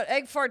I'll tell you what,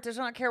 egg fart does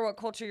not care what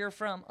culture you're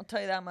from. I'll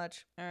tell you that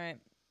much. All right.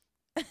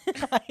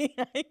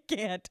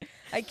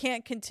 I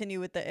can't continue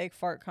with the egg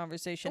fart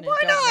conversation. Why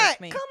and don't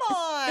not? make me. Come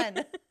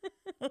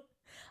on.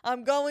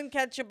 I'm going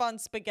ketchup on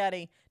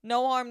spaghetti.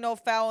 No harm, no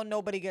foul,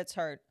 nobody gets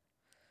hurt.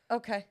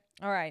 Okay.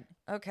 All right.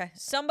 Okay.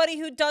 Somebody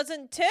who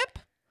doesn't tip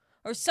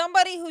or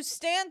somebody who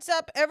stands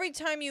up every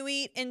time you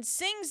eat and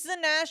sings the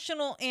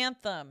national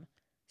anthem.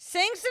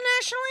 Sings the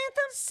national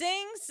anthem?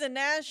 Sings the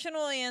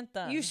national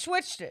anthem. You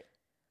switched it.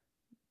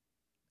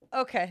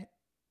 Okay.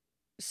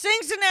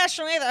 Sings the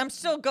national anthem. I'm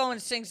still going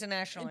sings the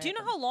national anthem. Do you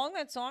know how long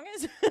that song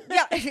is?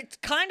 Yeah, it's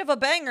kind of a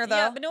banger, though.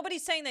 Yeah, but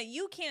nobody's saying that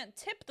you can't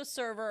tip the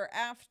server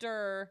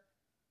after.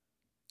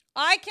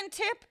 I can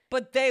tip,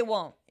 but they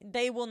won't.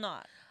 They will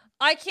not.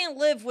 I can't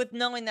live with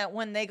knowing that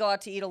when they go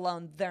out to eat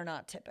alone, they're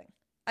not tipping.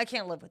 I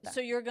can't live with that.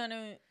 So you're going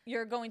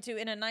to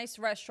in a nice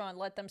restaurant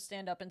let them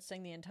stand up and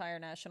sing the entire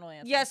national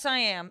anthem. Yes, I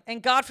am.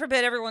 And God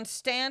forbid everyone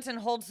stands and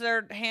holds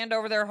their hand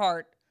over their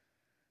heart.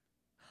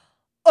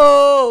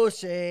 Oh,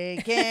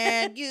 say,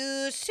 can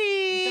you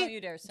see? Don't you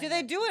dare sing. Do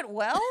they do it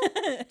well?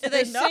 Do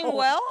they sing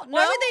well? No?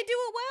 Why would they do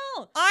it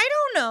well? I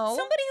don't know.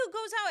 Somebody who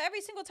goes out every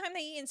single time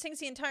they eat and sings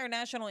the entire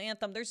national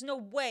anthem, there's no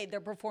way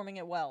they're performing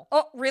it well.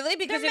 Oh, really?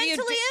 Because They're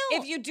mentally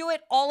ill. if you do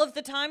it all of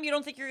the time, you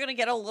don't think you're going to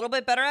get a little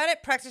bit better at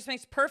it? Practice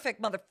makes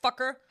perfect,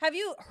 motherfucker. Have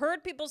you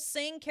heard people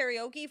sing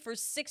karaoke for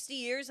 60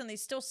 years and they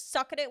still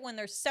suck at it when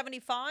they're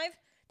 75?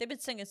 They've been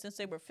singing since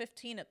they were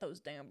 15 at those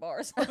damn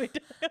bars.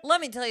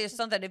 Let me tell you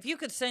something. If you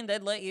could sing,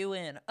 they'd let you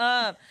in.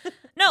 No,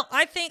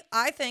 I think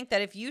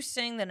that if you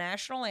sing the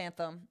national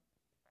anthem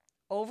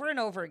over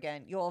and over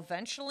again, you'll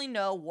eventually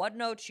know what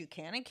notes you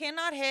can and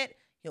cannot hit.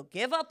 You'll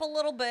give up a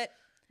little bit.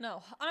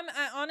 No,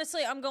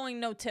 honestly, I'm going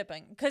no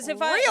tipping because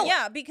if Really?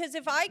 because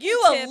if I can You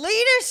tip,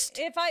 elitist.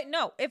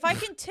 if I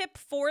can tip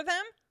for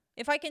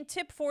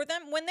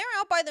them, when they're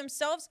out by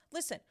themselves,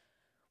 listen.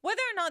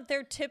 Whether or not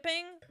they're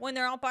tipping when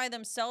they're out by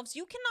themselves,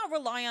 you cannot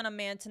rely on a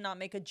man to not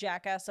make a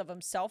jackass of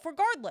himself,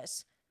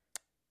 regardless.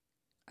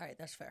 All right,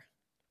 that's fair.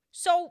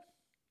 So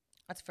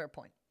That's a fair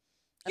point.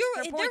 they're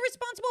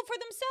responsible for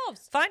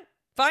themselves.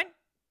 Fine.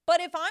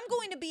 But if I'm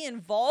going to be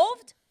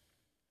involved,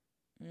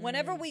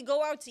 Whenever we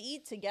go out to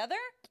eat together,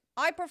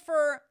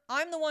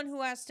 I'm the one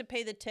who has to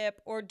pay the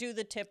tip or do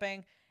the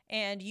tipping,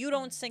 and you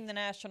don't sing the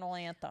national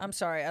anthem. I'm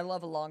sorry. I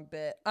love a long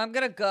bit. I'm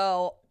going to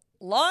go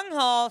long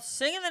haul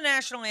singing the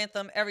national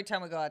anthem every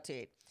time we go out to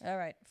eat. All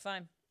right,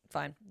 fine.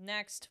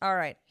 Next. All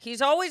right.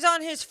 He's always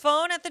on his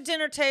phone at the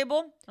dinner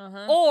table,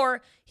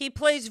 or he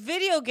plays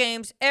video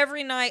games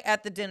every night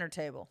at the dinner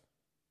table.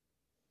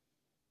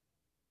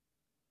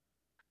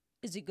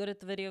 Is he good at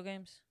the video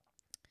games?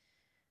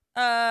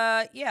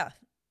 Yeah.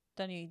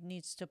 Then he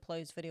needs to play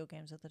his video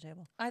games at the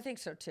table. I think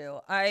so too.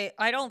 I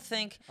don't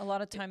think a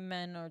lot of time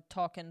men are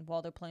talking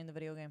while they're playing the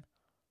video game.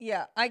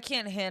 Yeah, I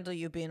can't handle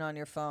you being on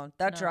your phone.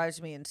 That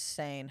drives me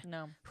insane.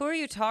 No. Who are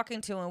you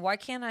talking to and why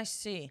can't I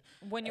see?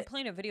 When you're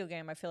playing a video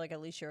game, I feel like at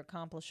least you're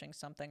accomplishing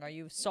something. Are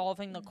you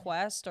solving the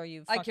quest? Are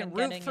you fucking can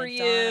root getting for it you.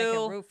 done? I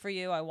can root for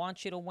you. I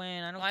want you to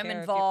win. I don't I'm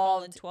care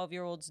involved. if you're calling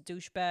 12-year-olds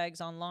douchebags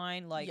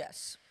online. Like,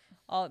 yes.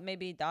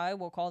 Maybe I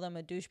will call them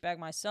a douchebag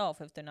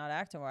myself if they're not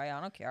acting right. I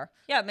don't care.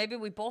 Yeah, maybe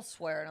we both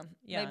swear at them.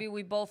 Yeah. Maybe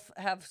we both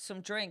have some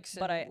drinks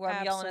But and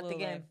I'm yelling at the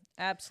game.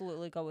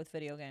 Absolutely go with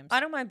video games. I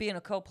don't mind being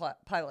a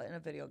co-pilot in a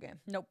video game.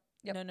 Nope.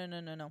 Yep.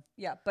 No.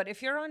 Yeah, but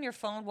if you're on your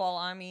phone while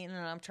I'm eating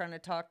and I'm trying to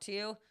talk to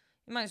you,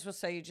 you might as well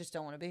say you just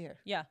don't want to be here.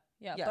 Yeah.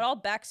 But I'll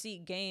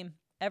backseat game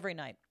every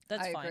night.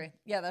 That's fine. I agree.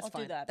 Yeah, that's I'll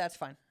fine. do that. That's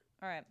fine.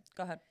 All right.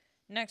 Go ahead.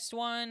 Next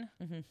one.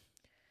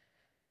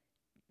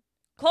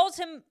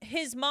 Calls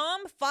his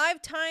mom 5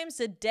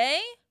 times a day,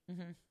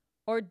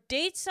 or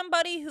dates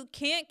somebody who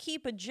can't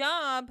keep a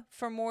job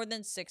for more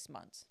than 6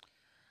 months.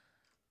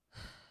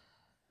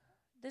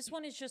 This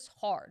one is just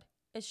hard.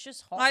 It's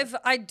just hard.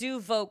 I do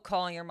vote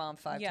calling your mom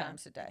 5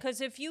 times a day. Because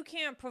if you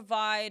can't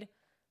provide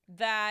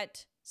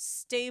that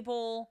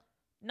stable,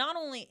 not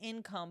only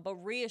income, but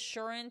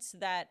reassurance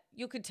that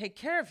you can take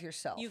care of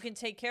yourself. You can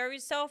take care of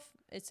yourself,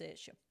 it's an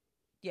issue.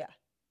 Yeah,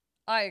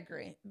 I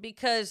agree.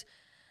 Because,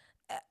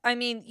 I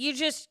mean,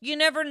 you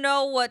never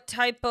know what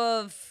type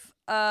of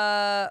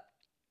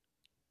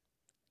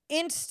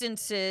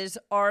instances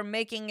are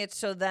making it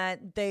so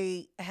that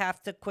they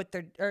have to quit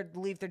or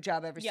leave their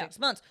job every 6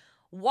 months.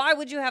 Why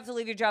would you have to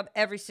leave your job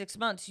every 6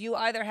 months? You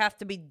either have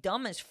to be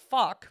dumb as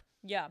fuck.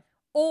 Yeah.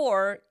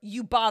 Or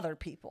you bother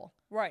people.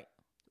 Right.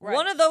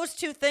 One of those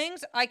two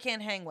things I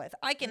can't hang with.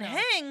 I can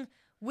hang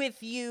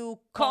with you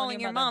calling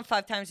your mom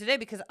 5 times a day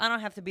because I don't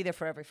have to be there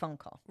for every phone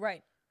call.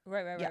 Right.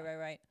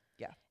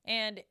 Yeah.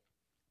 And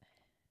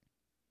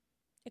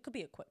it could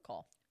be a quick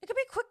call. It could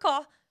be a quick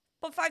call,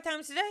 but 5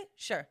 times a day?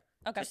 Sure.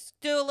 Okay. Just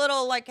do a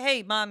little like,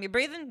 hey, mom, you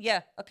breathing?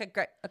 Yeah. Okay,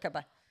 great. Okay,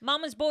 bye.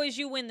 Mama's boys,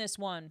 you win this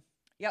one.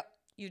 Yep.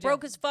 You do.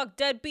 Broke as fuck,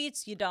 dead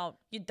beats, you don't.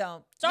 You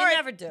don't. Sorry. You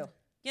never do.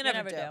 You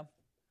never do.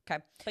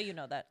 Okay. But you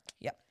know that.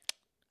 Yep.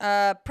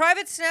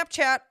 Private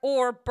Snapchat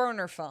or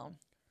burner phone?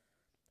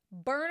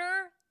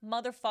 Burner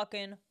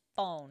motherfucking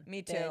phone.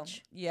 Me too.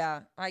 Bitch.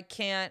 Yeah, I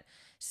can't.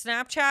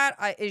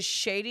 Snapchat is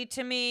shady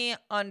to me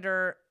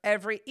under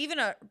even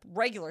a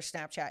regular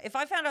Snapchat. If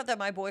I found out that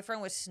my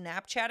boyfriend was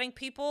Snapchatting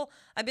people,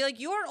 I'd be like,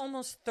 you are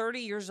almost 30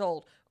 years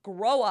old.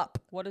 Grow up.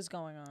 What is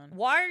going on?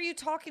 Why are you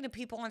talking to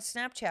people on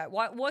Snapchat?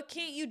 What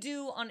can't you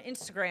do on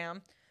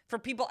Instagram for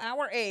people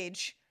our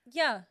age?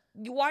 Yeah.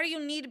 Why do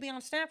you need to be on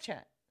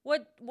Snapchat?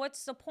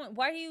 What's the point?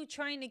 Why are you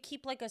trying to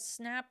keep like a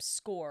snap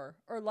score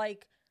or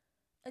like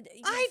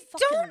I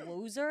fucking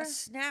loser? A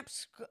snap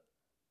score.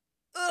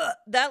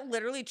 That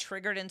literally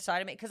triggered inside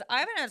of me because I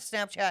haven't had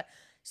Snapchat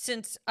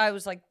since I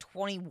was like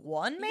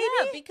 21, maybe.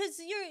 Yeah,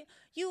 because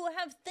you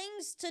have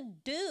things to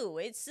do.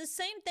 It's the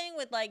same thing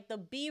with like the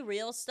Be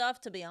Real stuff,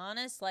 to be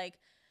honest. Like,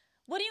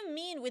 what do you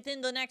mean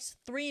within the next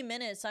 3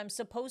 minutes I'm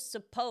supposed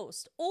to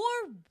post? Or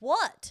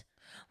what?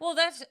 Well,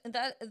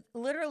 that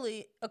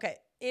literally, okay,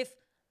 if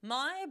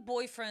my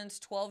boyfriend's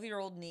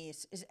 12-year-old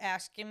niece is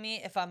asking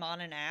me if I'm on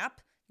an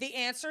app, the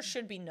answer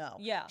should be no.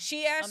 Yeah.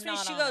 She asked me,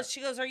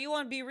 she goes, are you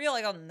on Be Real?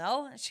 I go,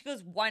 no. And she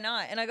goes, why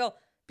not? And I go,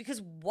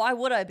 because why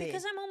would I be?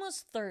 Because I'm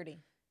almost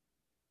 30.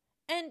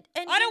 And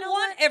I don't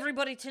want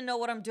everybody to know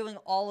what I'm doing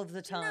all of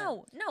the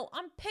time. No,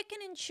 I'm picking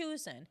and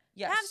choosing.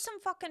 Yes. Have some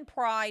fucking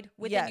pride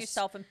within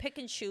yourself and pick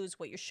and choose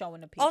what you're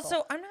showing to people.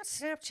 Also, I'm not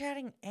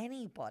Snapchatting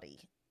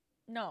anybody.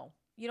 No,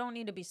 you don't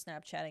need to be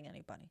Snapchatting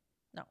anybody.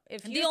 No,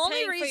 if the you're only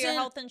paying reason for your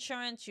health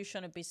insurance, you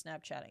shouldn't be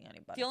Snapchatting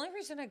anybody. The only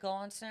reason I go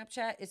on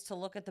Snapchat is to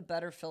look at the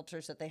better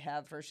filters that they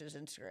have versus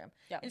Instagram.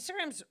 Yeah.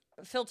 Instagram's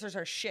filters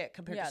are shit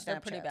compared to Snapchat's.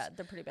 Yeah,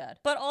 they're pretty bad.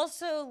 But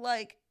also,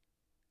 like,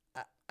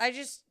 I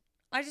just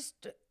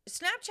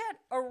Snapchat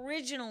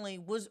originally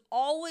was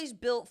always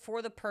built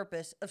for the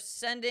purpose of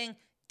sending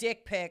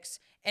dick pics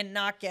and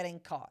not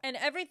getting caught. And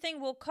everything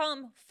will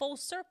come full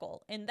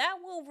circle, and that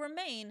will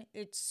remain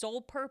its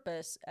sole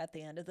purpose at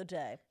the end of the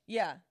day.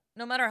 Yeah.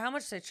 No matter how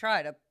much they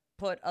try to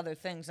put other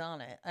things on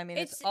it. I mean,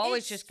 it's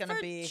always just going to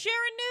be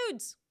sharing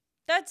nudes.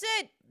 That's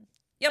it.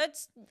 Yep.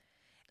 That's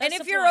and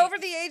if you're over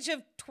the age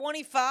of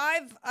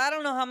 25, I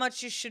don't know how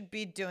much you should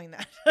be doing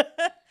that.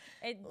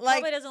 It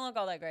probably doesn't look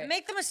all that great.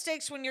 Make the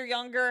mistakes when you're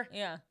younger.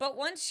 Yeah. But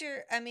once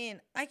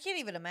I can't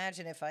even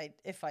imagine if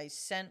I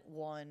sent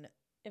one.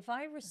 If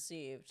I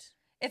received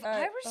If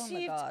I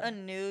received a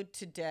nude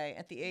today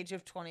at the age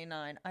of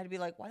 29, I'd be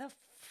like, why the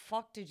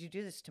fuck did you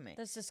do this to me?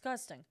 That's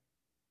disgusting.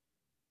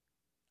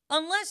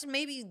 Unless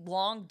maybe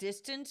long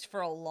distance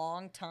for a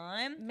long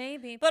time.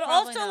 Maybe. But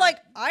also, not. like,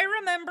 I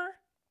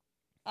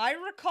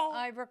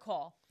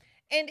recall.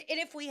 And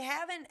if we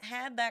haven't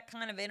had that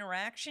kind of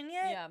interaction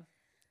yet,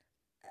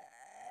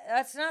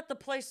 that's not the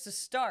place to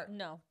start.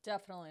 No,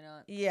 definitely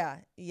not.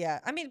 Yeah.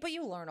 I mean, but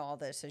you learn all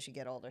this as you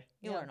get older.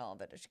 You learn all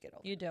of it as you get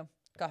older. You do.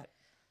 Go ahead.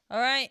 All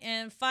right,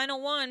 and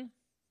final one.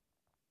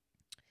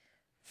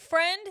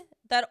 Friend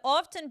that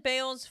often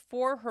bails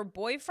for her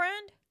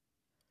boyfriend,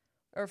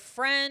 or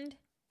friend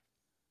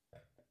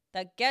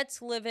that gets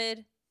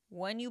livid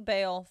when you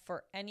bail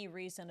for any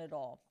reason at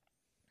all.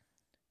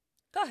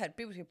 Go ahead.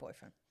 Be with your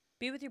boyfriend.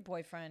 Be with your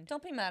boyfriend.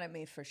 Don't be mad at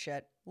me for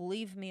shit.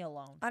 Leave me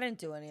alone. I didn't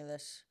do any of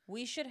this.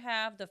 We should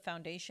have the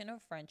foundation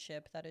of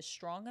friendship that is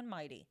strong and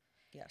mighty.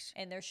 Yes.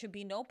 And there should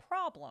be no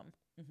problem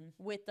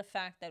with the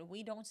fact that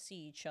we don't see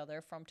each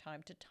other from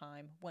time to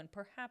time when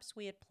perhaps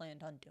we had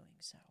planned on doing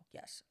so.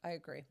 Yes, I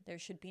agree. There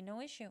should be no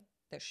issue.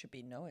 There should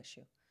be no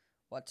issue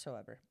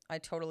whatsoever. I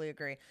totally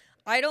agree.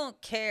 I don't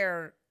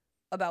care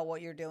about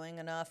what you're doing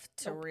enough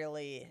to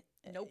really...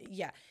 Nope.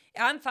 Yeah.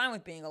 I'm fine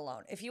with being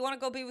alone. If you want to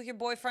go be with your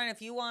boyfriend,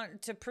 if you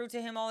want to prove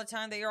to him all the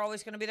time that you're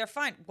always going to be there,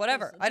 fine.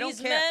 Whatever. I don't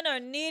care. These men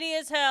are needy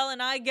as hell,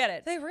 and I get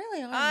it. They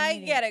really are I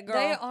needy. get it, girl.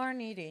 They are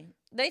needy.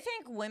 They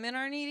think women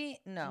are needy?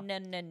 No. No.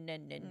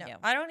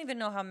 I don't even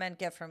know how men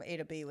get from A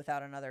to B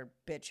without another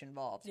bitch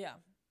involved. Yeah.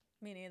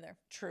 Me neither.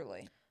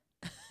 Truly.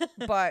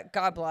 But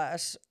God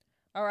bless.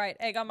 All right.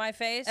 Egg on my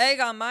face?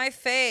 Egg on my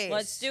face.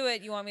 Let's do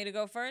it. You want me to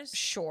go first?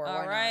 Sure.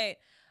 All right.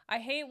 I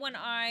hate when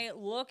I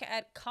look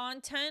at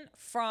content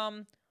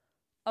from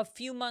a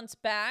few months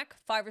back,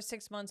 5 or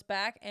 6 months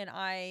back, and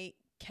I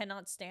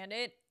cannot stand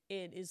it.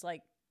 It is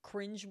like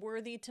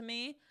cringeworthy to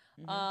me.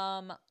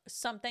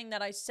 Something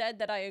that I said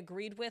that I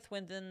agreed with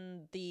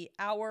within the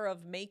hour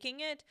of making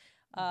it,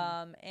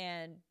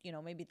 and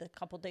maybe the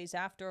couple days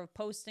after of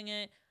posting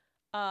it.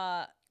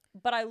 But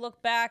I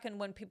look back, and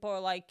when people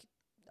are like,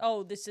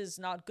 "Oh, this is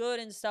not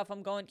good" and stuff,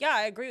 I'm going, "Yeah,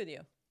 I agree with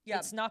you. Yeah,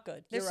 it's not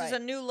good. This is a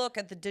new look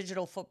at the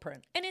digital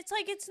footprint." And it's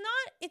like, it's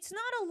not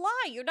a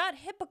lie. You're not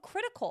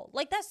hypocritical.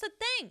 Like, that's the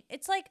thing.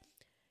 It's like,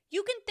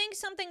 you can think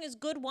something is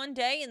good one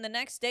day and the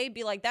next day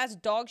be like, that's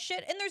dog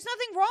shit. And there's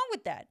nothing wrong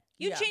with that.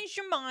 You changed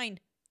your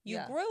mind.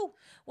 You grew.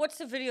 What's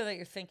the video that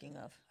you're thinking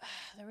of?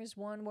 There was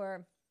one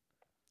where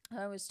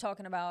I was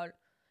talking about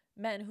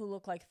men who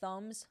look like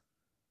thumbs.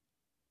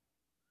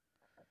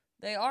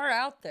 They are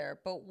out there,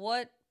 but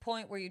what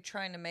point were you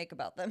trying to make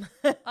about them?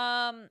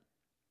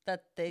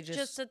 That they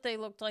just that they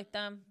looked like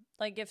them.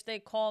 Like, if they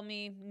call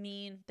me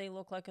mean, they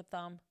look like a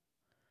thumb.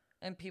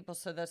 And people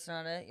said that's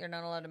not it? You're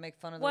not allowed to make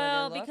fun of the way they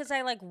look? Well, because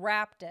I,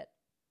 wrapped it.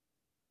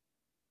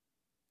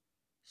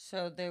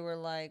 So they were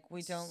like,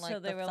 we don't like the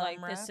thumb wrap? So they were like,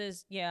 this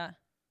is,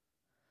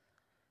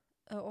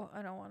 Oh,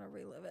 I don't want to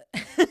relive it.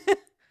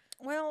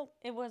 Well,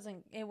 it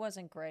wasn't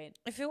great.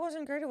 If it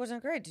wasn't great, it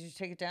wasn't great. Did you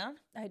take it down?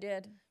 I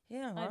did.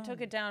 Yeah. Wow. I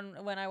took it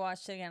down when I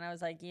watched it again. I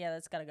was like, yeah,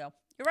 that's got to go.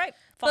 You're right.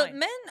 Fine.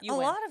 But a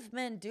lot of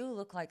men do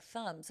look like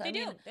thumbs. They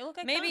do. They look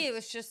like maybe thumbs. It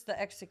was just the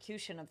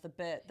execution of the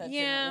bit that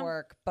didn't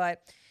work.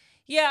 But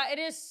it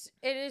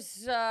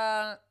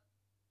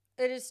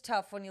is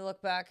tough when you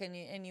look back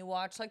and you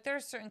watch. Like, there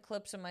are certain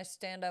clips in my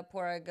stand-up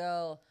where I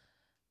go,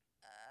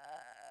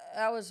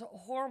 that was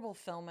horrible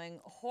filming,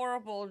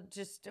 horrible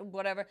just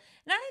whatever.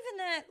 Not even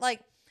that,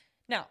 like,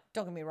 now,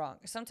 don't get me wrong.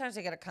 Sometimes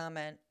I get a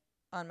comment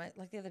on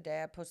the other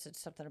day I posted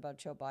something about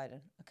Joe Biden,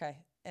 okay?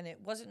 And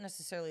it wasn't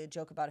necessarily a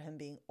joke about him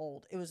being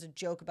old. It was a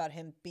joke about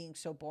him being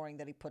so boring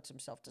that he puts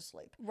himself to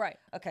sleep. Right.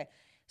 Okay.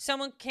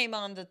 Someone came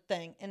on the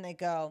thing and they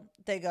go,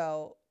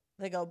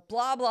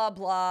 blah, blah,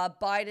 blah,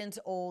 Biden's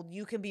old,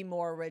 you can be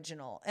more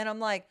original. And I'm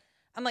like,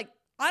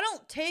 I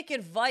don't take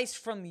advice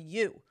from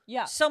you.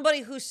 Yeah.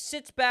 Somebody who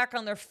sits back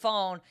on their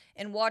phone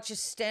and watches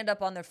stand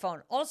up on their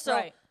phone.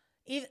 Also,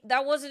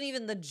 that wasn't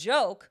even the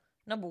joke,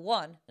 number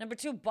one. Number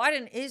two,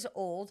 Biden is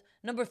old.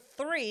 Number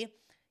three,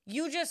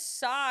 you just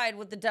side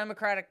with the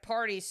Democratic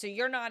Party, so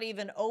you're not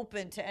even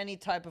open to any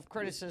type of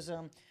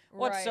criticism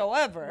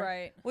whatsoever.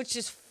 Right. Which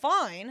is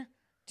fine.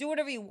 Do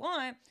whatever you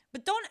want,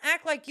 but don't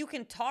act like you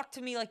can talk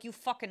to me like you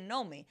fucking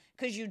know me,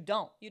 because you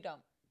don't. You don't.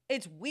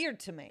 It's weird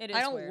to me. It is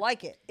I don't weird.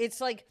 like it. It's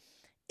like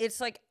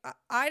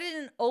I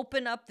didn't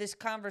open up this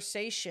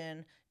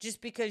conversation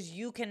just because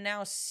you can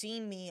now see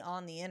me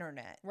on the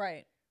internet.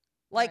 Right.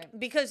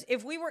 Because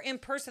if we were in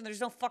person,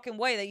 there's no fucking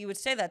way that you would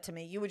say that to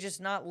me. You would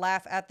just not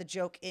laugh at the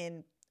joke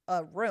in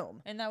a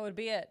room. And that would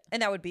be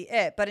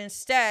it. But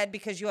instead,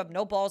 because you have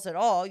no balls at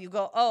all, you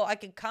go, oh, I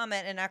can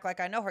comment and act like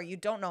I know her. You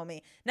don't know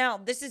me. Now,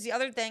 this is the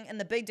other thing and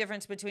the big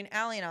difference between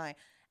Allie and I.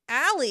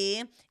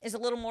 Allie is a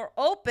little more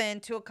open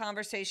to a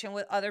conversation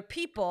with other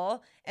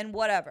people and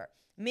whatever.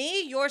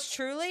 Me, yours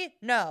truly,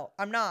 no,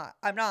 I'm not.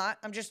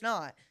 I'm just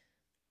not.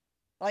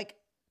 Like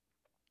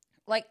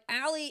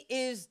Allie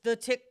is the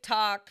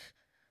TikTok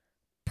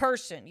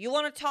person. You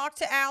want to talk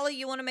to Allie?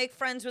 You want to make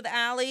friends with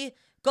Allie?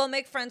 Go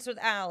make friends with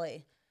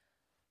Allie.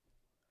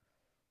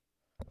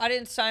 I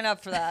didn't sign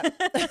up for that.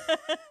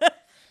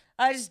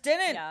 I just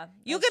didn't. Yeah,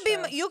 you can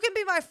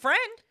be my friend.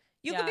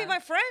 You can be my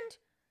friend.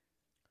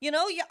 You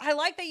know, I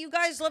like that you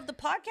guys love the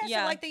podcast.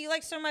 Yeah. I like that you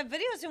like some of my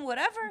videos and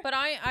whatever. But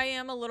I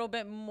am a little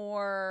bit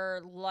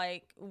more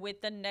like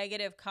with the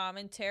negative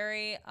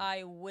commentary,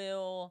 I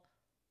will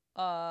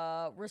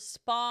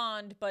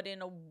respond, but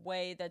in a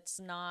way that's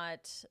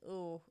not,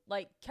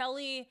 like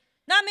Kelly.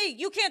 Not me.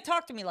 You can't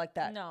talk to me like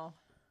that. No.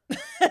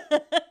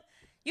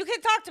 You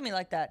can't talk to me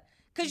like that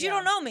because you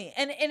don't know me.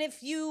 And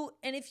if you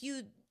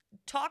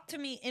talk to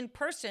me in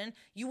person,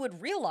 you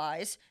would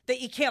realize that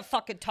you can't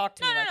fucking talk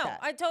to me like that.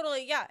 I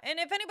totally, And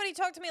if anybody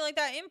talked to me like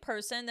that in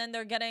person, then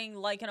they're getting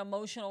like an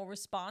emotional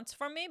response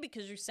from me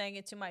because you're saying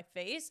it to my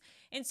face.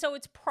 And so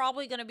it's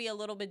probably going to be a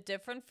little bit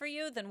different for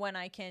you than when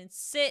I can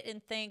sit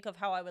and think of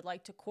how I would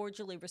like to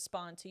cordially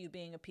respond to you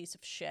being a piece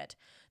of shit.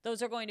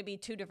 Those are going to be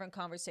two different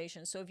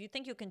conversations. So if you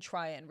think you can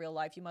try it in real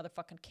life, you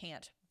motherfucking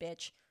can't,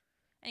 bitch.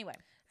 Anyway.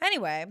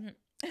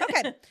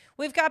 Okay.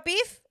 We've got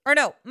beef? Or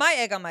no, my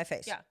egg on my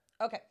face. Yeah.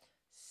 Okay.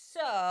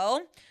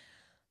 So,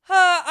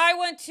 I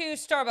went to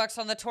Starbucks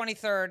on the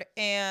 23rd,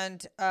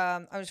 and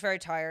I was very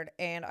tired,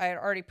 and I had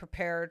already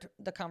prepared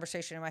the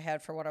conversation in my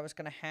head for what I was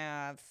going to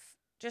have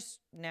just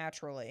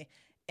naturally.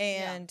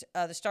 And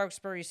the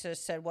Starbucks barista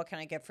said, "What can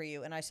I get for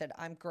you?" And I said,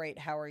 "I'm great.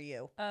 How are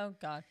you?" Oh,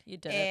 God. You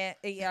did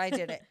it. Yeah, I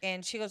did it.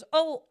 And she goes,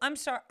 "Oh, I'm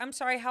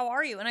sorry. How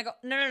are you?" And I go,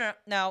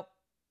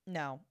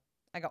 No.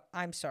 I go,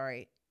 "I'm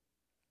sorry.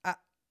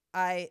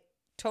 I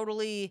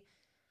totally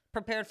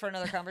prepared for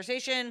another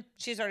conversation."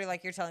 She's already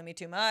like, "You're telling me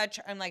too much."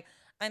 I'm like,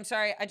 "I'm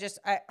sorry.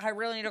 I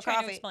really need a coffee."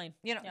 Trying to explain.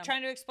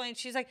 Trying to explain.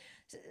 She's like,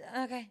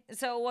 "Okay,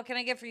 so what can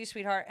I get for you,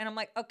 sweetheart?" And I'm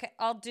like, "Okay,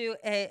 I'll do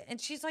a,"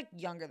 and she's like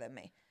younger than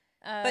me.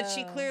 But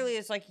she clearly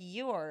is like,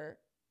 "You're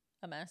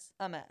a mess."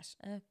 A mess.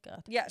 Oh,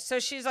 God. Yeah, so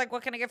she's like,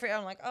 "What can I get for you?"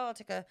 I'm like, "Oh, I'll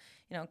take a,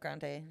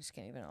 grande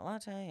skinny vanilla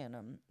latte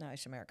and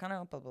nice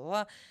Americano, blah, blah,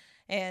 blah."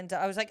 And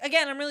I was like,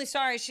 "Again, I'm really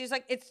sorry." She's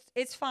like,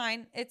 It's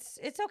fine.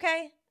 It's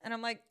okay." And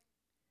I'm like,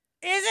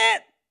 "Is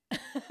it?"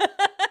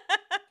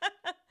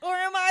 Or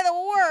am I the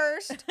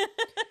worst?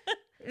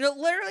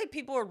 Literally,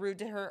 people were rude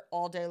to her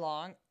all day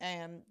long,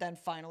 and then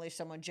finally,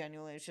 someone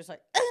genuinely was just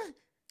like,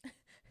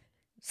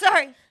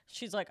 "Sorry."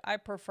 She's like, "I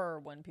prefer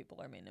when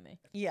people are mean to me."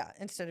 Yeah,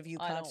 instead of you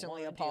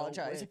constantly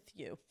apologizing. With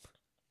you.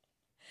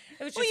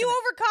 It was well, you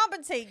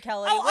overcompensate,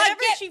 Kelly. Oh, whenever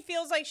she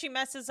feels like she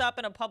messes up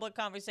in a public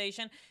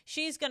conversation,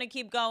 she's going to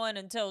keep going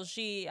until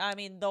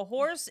the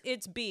horse,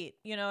 it's beat.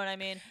 You know what I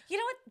mean? You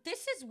know what?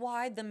 This is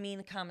why the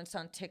mean comments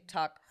on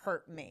TikTok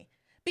hurt me.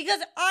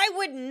 Because I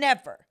would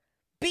never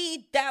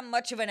be that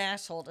much of an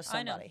asshole to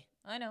somebody.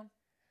 I know.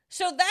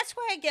 So that's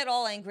why I get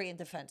all angry and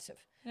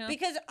defensive. Yeah.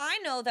 Because I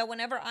know that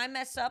whenever I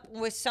mess up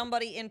with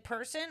somebody in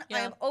person,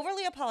 I am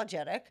overly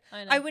apologetic.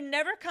 I would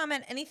never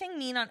comment anything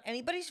mean on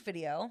anybody's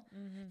video.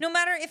 Mm-hmm. No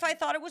matter if I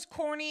thought it was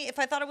corny, if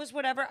I thought it was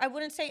whatever, I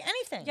wouldn't say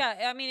anything.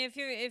 Yeah, I mean,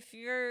 if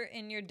you're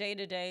in your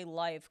day-to-day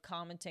life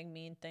commenting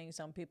mean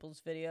things on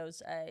people's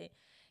videos, I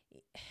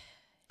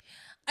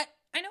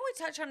know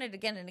we touch on it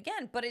again and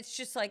again, but it's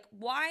just like,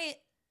 why?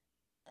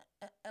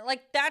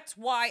 Like, that's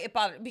why it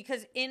bothered me.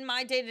 Because in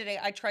my day-to-day,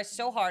 I try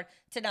so hard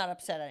to not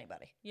upset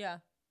anybody. Yeah.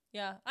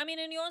 Yeah. I mean,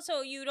 and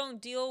you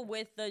don't deal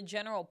with the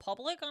general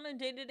public on a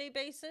day-to-day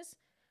basis,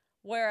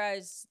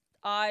 whereas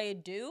I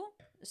do.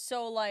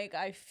 So, like,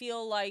 I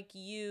feel like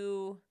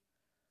you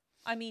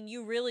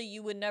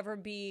would never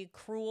be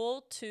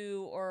cruel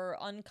to or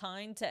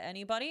unkind to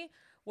anybody,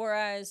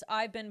 whereas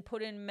I've been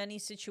put in many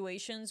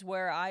situations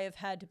where I have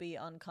had to be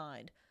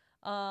unkind.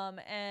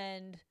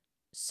 And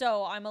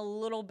so I'm a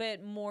little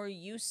bit more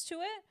used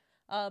to it.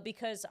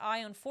 Because I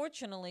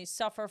unfortunately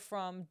suffer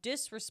from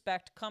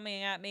disrespect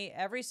coming at me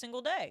every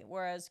single day,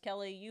 whereas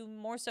Kelly, you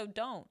more so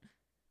don't.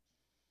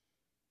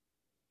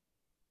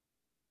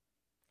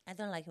 I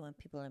don't like it when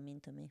people are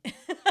mean to me.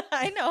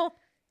 I know.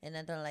 And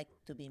I don't like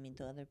to be mean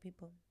to other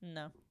people.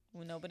 No,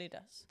 nobody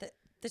does.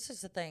 This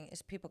is the thing,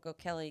 is people go,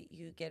 "Kelly,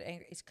 you get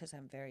angry." It's because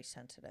I'm very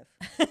sensitive.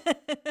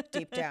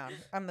 Deep down.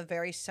 I'm a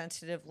very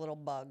sensitive little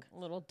bug.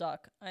 Little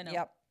duck. I know.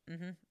 Yep.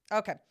 Mm-hmm.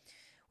 Okay.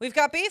 We've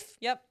got beef?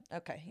 Yep.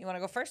 Okay. You want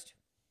to go first?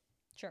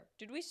 Sure.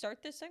 Did we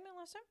start this segment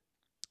last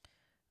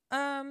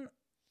time?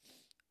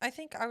 I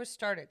think I was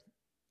started.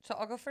 So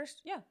I'll go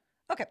first? Yeah.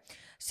 Okay.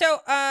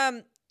 So,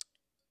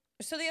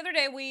 so the other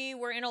day we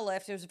were in a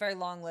lift. It was a very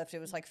long lift. It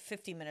was like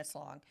 50 minutes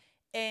long.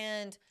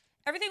 And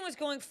everything was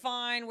going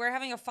fine. We're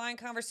having a fine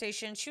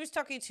conversation. She was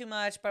talking too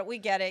much, but we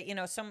get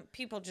it. Some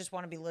people just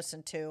want to be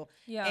listened to.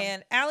 Yeah.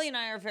 And Allie and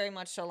I are very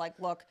much so like,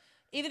 look,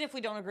 even if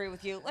we don't agree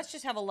with you, let's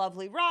just have a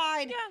lovely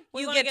ride. Yeah,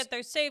 we want to get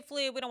there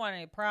safely. We don't want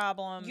any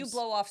problems. You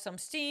blow off some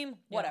steam,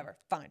 whatever.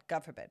 Yeah. Fine,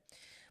 God forbid.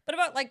 But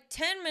about like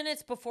 10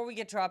 minutes before we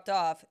get dropped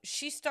off,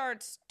 she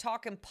starts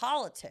talking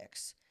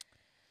politics.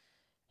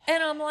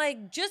 And I'm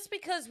like, just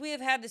because we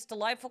have had this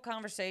delightful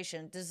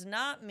conversation does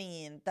not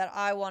mean that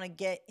I want to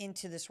get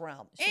into this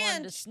realm. She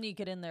wanted to sneak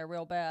it in there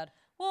real bad.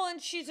 Well,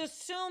 and she's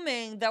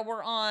assuming that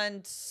we're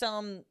on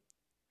some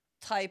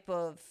type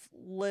of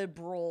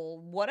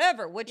liberal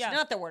whatever, which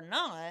not that we're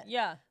not.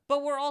 Yeah.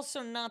 But we're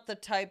also not the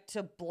type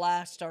to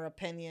blast our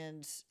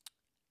opinions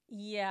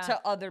to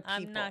other people.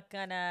 I'm not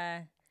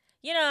gonna,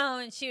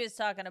 and she was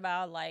talking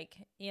about, like,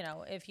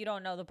 if you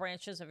don't know the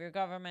branches of your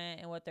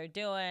government and what they're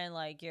doing,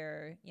 like,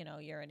 you're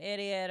an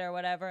idiot or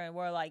whatever. And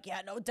we're like,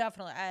 yeah, no,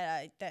 definitely.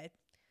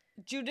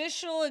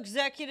 Judicial,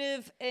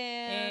 executive,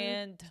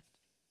 and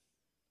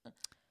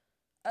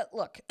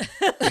look.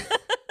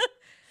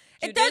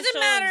 It doesn't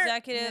matter.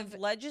 Executive,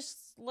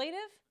 legislative?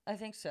 I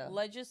think so.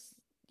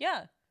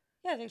 Yeah,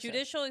 I think so.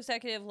 Judicial,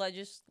 executive,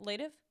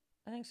 legislative?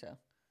 I think so.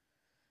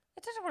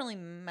 It doesn't really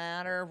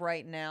matter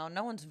right now.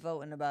 No one's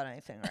voting about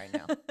anything right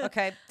now.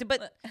 Okay?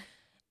 But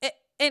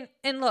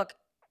and look,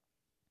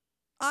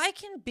 I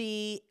can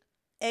be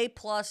A+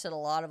 at a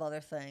lot of other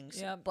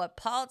things. Yep. But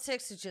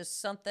politics is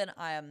just something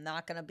I am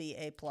not going to be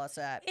A+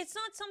 at. It's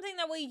not something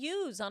that we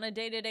use on a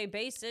day-to-day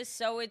basis,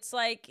 so it's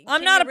like,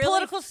 I'm not a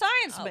political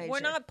science major. We're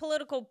not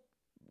political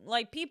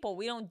people.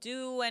 We don't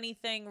do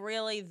anything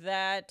really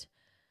that.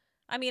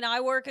 I mean,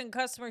 I work in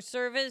customer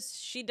service.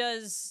 She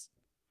does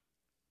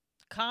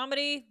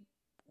comedy.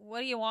 What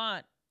do you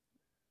want?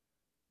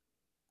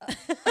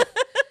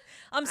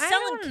 I'm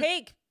selling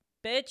cake,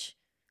 bitch.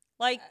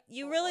 Like,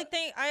 you really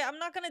think I'm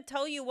not going to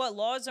tell you what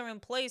laws are in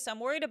place? I'm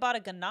worried about a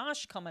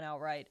ganache coming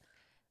out right.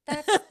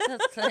 That's the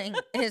thing,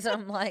 is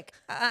I'm like,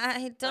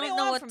 I don't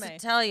know what to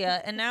tell you.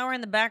 And now we're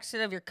in the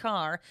backseat of your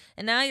car.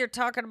 And now you're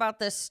talking about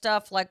this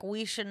stuff like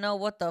we should know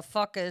what the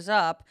fuck is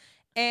up.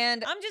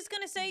 And I'm just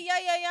going to say, yeah,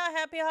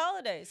 happy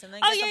holidays. And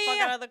then get the fuck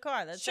out of the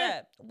car. That's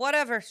it.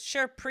 Whatever.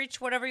 Sure, preach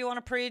whatever you want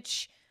to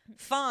preach.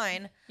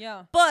 Fine.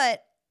 Yeah.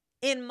 But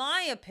in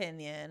my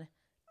opinion,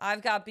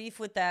 I've got beef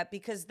with that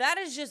because that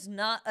is just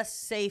not a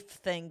safe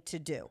thing to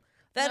do.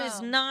 That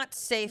is not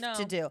safe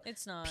to do.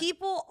 It's not.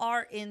 People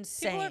are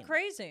insane. People are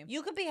crazy.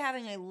 You could be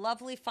having a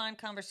lovely, fine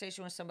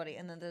conversation with somebody,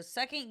 and then the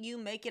second you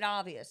make it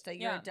obvious that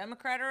you're a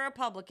Democrat or a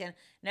Republican,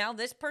 now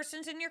this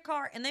person's in your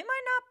car, and they might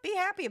not be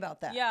happy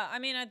about that. Yeah, I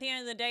mean, at the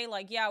end of the day,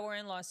 like, yeah, we're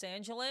in Los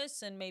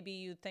Angeles, and maybe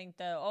you think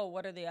that, oh,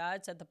 what are the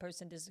odds that the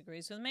person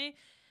disagrees with me?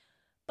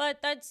 But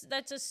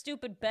that's a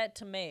stupid bet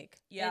to make.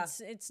 Yeah.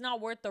 It's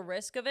not worth the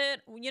risk of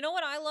it. You know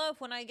what I love?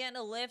 When I get in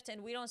a lift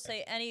and we don't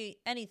say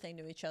anything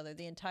to each other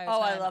the entire time.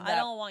 Oh, I love that. I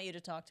don't want you to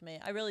talk to me.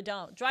 I really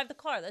don't. Drive the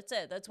car. That's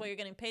it. That's what you're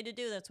getting paid to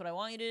do. That's what I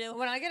want you to do.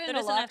 When I get into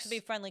There doesn't Lux, have to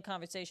be friendly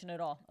conversation at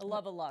all. I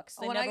love a Lux.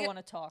 They never want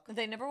to talk.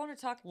 They never want to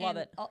talk. Love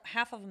it.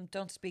 Half of them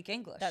don't speak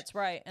English. That's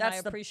right. And That's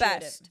I the appreciate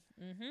best.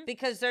 it. Mm-hmm.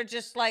 Because they're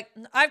just like,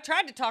 I've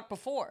tried to talk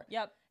before.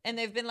 Yep. And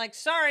they've been like,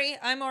 sorry,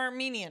 I'm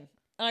Armenian.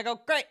 And I go,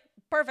 great.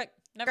 Perfect.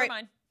 Never Great.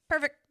 mind.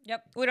 Perfect.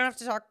 Yep. We don't have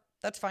to talk.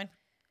 That's fine.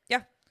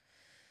 Yeah.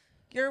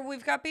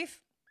 We've got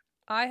beef?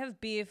 I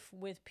have beef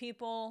with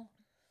people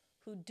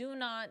who do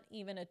not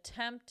even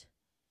attempt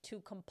to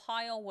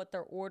compile what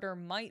their order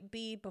might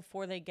be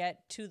before they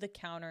get to the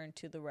counter and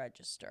to the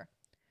register.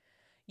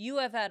 You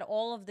have had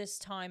all of this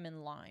time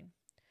in line.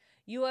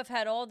 You have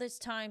had all this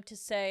time to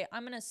say,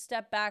 I'm going to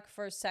step back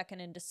for a second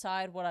and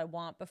decide what I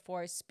want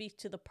before I speak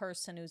to the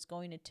person who's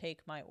going to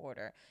take my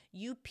order.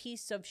 You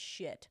piece of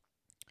shit.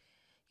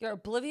 You're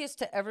oblivious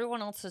to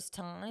everyone else's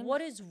time?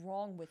 What is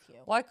wrong with you?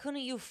 Why couldn't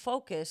you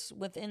focus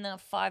within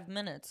that 5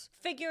 minutes?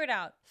 Figure it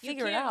out. You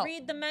can't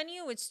read the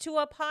menu. It's too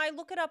up high.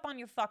 Look it up on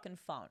your fucking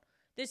phone.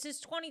 This is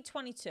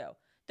 2022.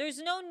 There's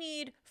no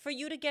need for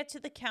you to get to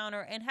the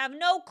counter and have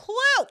no clue.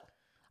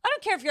 I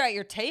don't care if you're at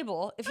your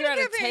table. If you're at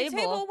a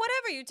table,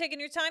 whatever. You're taking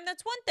your time.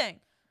 That's one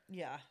thing.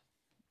 Yeah.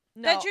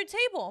 No. That's your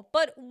table.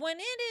 But when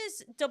it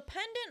is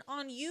dependent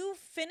on you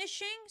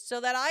finishing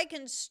so that I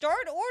can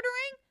start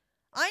ordering,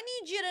 I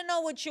need you to know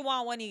what you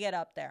want when you get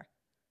up there.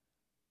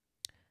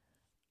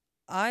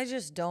 I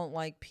just don't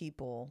like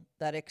people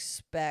that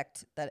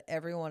expect that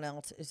everyone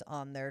else is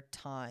on their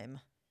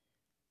time.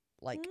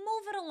 Like,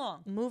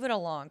 move it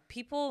along.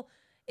 People,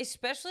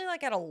 especially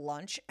like at a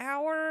lunch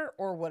hour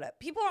or whatever.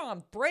 People are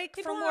on break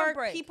from work.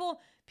 People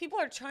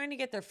are trying to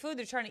get their food.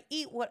 They're trying to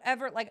eat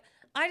whatever. Like,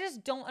 I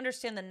just don't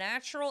understand the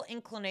natural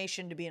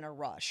inclination to be in a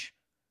rush.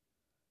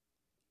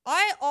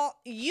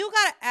 You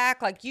gotta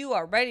act like you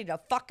are ready to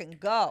fucking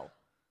go.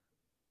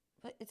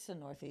 But it's the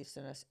Northeast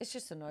in us. It's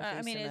just the Northeast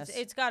I mean, in us.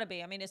 It's got to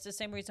be. I mean, it's the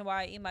same reason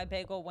why I eat my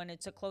bagel when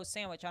it's a closed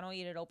sandwich. I don't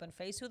eat it open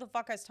face. Who the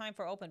fuck has time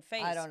for open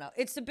face? I don't know.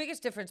 It's the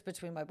biggest difference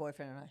between my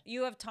boyfriend and I.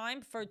 You have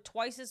time for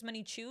twice as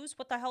many chews?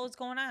 What the hell is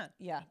going on?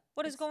 Yeah.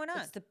 What is going on?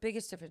 It's the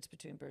biggest difference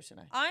between Bruce and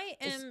I. I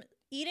am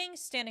eating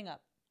standing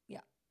up. Yeah.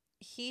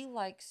 He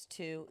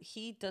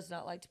does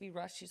not like to be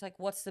rushed. He's like,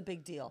 what's the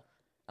big deal?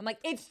 I'm like,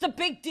 it's the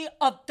big deal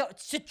of the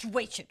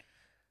situation.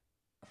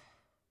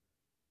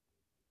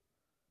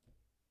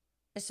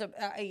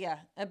 But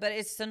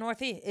it's the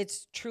Northeast.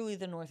 It's truly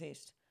the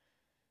Northeast.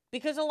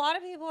 Because a lot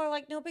of people are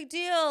like, no big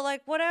deal.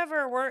 Like,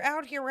 whatever. We're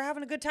out here. We're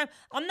having a good time.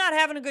 I'm not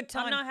having a good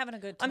time.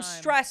 I'm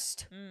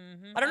stressed.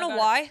 Mm-hmm. I don't know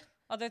why.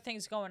 Other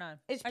things going on.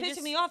 It's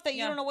pissing me off that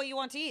you don't know what you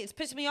want to eat. It's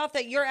pissing me off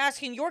that you're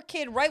asking your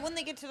kid right when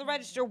they get to the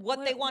register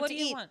what they want to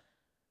eat.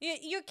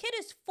 Your kid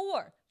is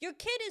 4. Your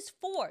kid is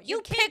 4.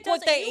 You pick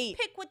what they eat. You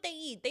pick what they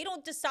eat. They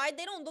don't decide.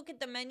 They don't look at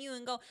the menu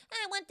and go,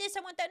 I want this,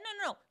 I want that.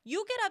 No.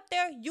 You get up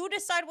there. You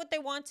decide what they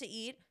want to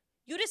eat.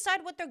 You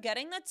decide what they're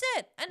getting. That's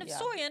it. End of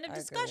story. End of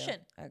discussion.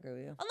 I agree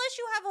with you. Unless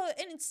you have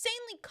an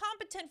insanely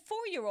competent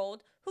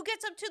 4-year-old who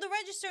gets up to the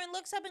register and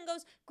looks up and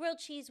goes, grilled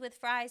cheese with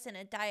fries and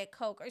a Diet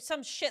Coke or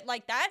some shit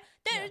like that,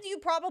 then you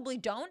probably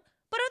don't.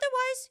 But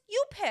otherwise,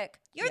 you pick.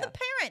 You're the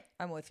parent.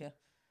 I'm with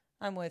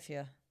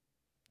you.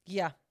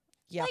 Yeah.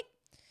 Yeah. Like,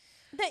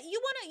 that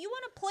you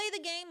wanna play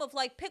the game of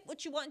like pick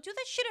what you want. Do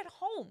that shit at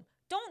home.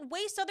 Don't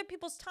waste other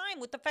people's time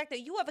with the fact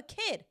that you have a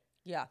kid.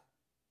 Yeah.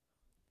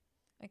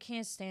 I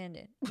can't stand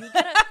it. You get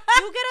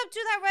up to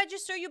that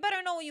register, you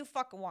better know what you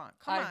fucking want.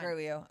 Come on. I agree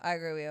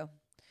with you.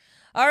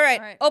 All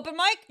right. Open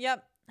mic?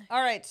 Yep.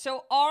 All right.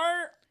 So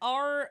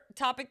our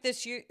topic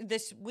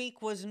this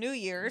week was New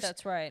Year's.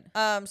 That's right.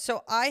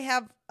 So I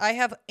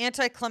have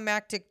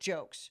anticlimactic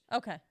jokes.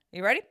 Okay.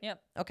 You ready? Yep.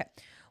 Okay.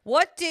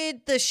 What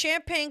did the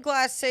champagne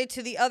glass say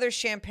to the other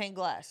champagne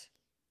glass?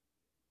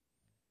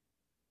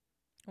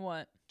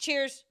 What?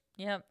 Cheers.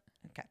 Yep.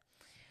 Okay.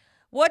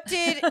 What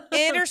did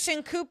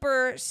Anderson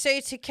Cooper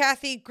say to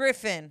Kathy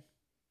Griffin?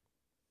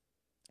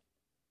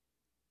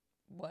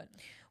 What?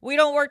 We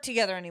don't work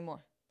together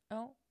anymore.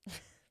 Oh.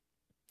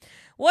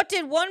 What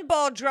did one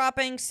ball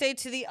dropping say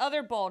to the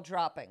other ball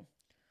dropping?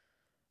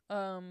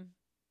 We're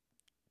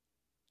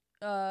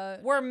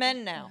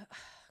men now.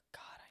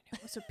 God, I knew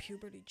it was a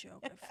puberty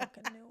joke. I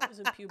fucking knew it was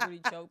a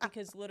puberty joke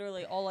because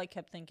literally all I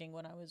kept thinking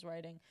when I was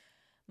writing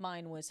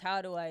mine was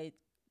how do I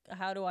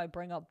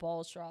bring up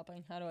balls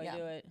dropping? How do I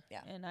do it?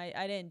 Yeah. And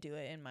I didn't do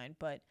it in mine,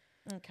 but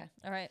okay.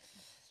 All right.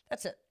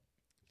 That's it.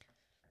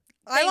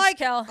 Thanks,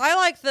 Kel. I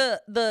like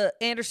the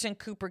Anderson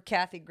Cooper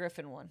Kathy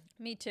Griffin one.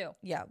 Me too.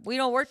 Yeah, we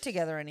don't work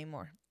together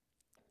anymore.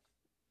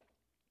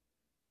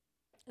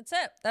 That's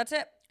it. That's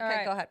it. All okay,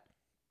 right. Go ahead.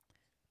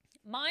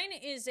 Mine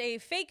is a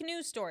fake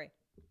news story.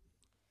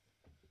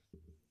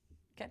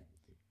 Okay.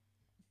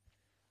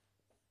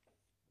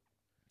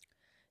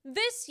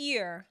 This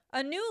year,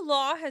 a new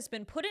law has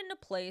been put into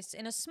place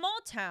in a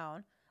small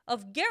town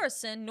of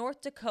Garrison,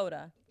 North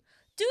Dakota.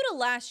 Due to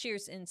last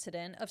year's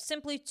incident of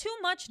simply too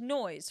much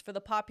noise for the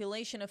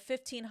population of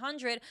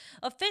 1,500,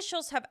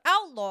 officials have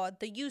outlawed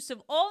the use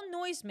of all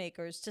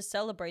noisemakers to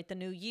celebrate the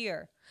new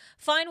year.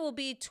 Fine will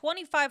be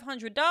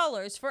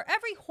 $2,500 for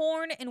every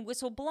horn and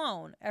whistle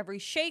blown, every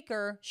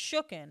shaker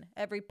shooken,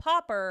 every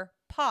popper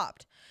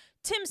popped.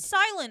 Tim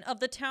Silent of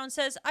the town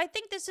says, I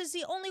think this is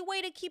the only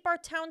way to keep our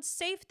town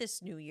safe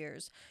this New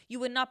Year's.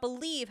 You would not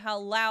believe how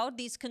loud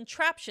these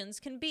contraptions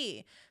can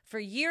be. For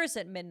years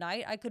at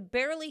midnight, I could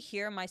barely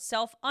hear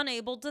myself,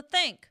 unable to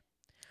think.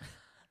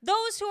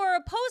 Those who are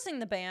opposing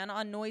the ban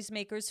on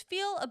noisemakers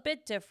feel a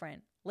bit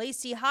different.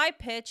 Lacey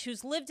Highpitch,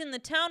 who's lived in the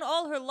town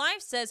all her life,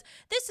 says,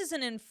 this is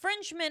an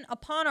infringement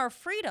upon our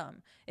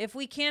freedom. If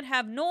we can't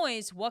have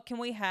noise, what can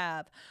we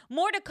have?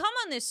 More to come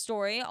on this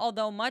story,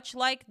 although much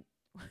like...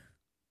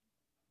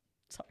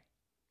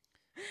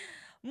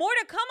 More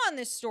to come on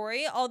this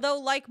story, although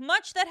like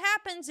much that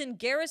happens in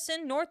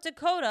Garrison, North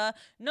Dakota,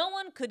 no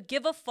one could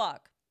give a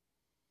fuck.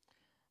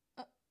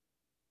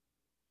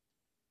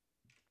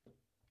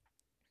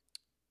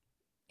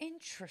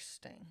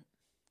 Interesting.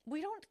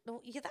 We don't...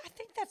 Yeah, I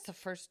think that's the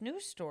first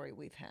news story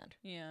we've had.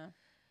 Yeah.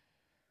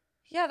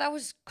 Yeah, that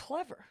was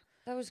clever.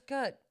 That was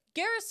good.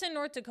 Garrison,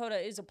 North Dakota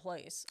is a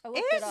place. I looked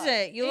it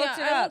up. You looked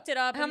it up? I looked it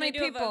up. How many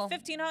people?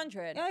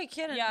 1,500. Yeah, you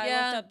kidding? Yeah,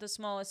 I looked up the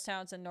smallest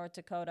towns in North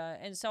Dakota.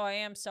 And so I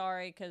am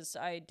sorry because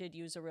I did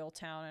use a real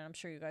town, and I'm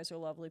sure you guys are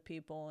lovely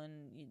people,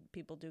 and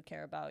people do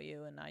care about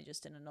you, and I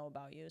just didn't know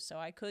about you. So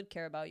I could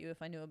care about you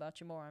if I knew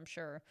about you more, I'm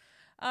sure.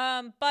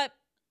 But...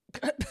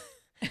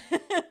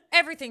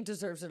 Everything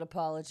deserves an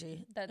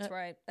apology. That's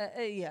right.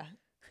 Yeah.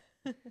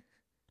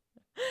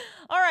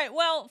 All right.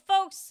 Well,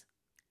 folks.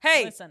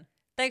 Hey. Listen.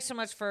 Thanks so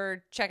much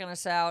for checking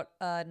us out,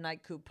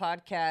 Night Coop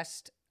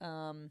Podcast.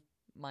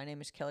 My name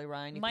is Kelly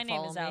Ryan. My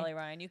name is Allie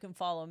Ryan. You can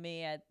follow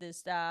me at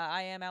this.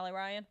 I am Allie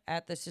Ryan.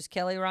 At This Is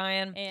Kelly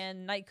Ryan.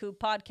 And Night Coop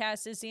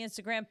Podcast is the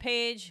Instagram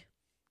page.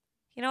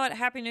 You know what?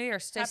 Happy New Year.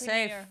 Stay safe.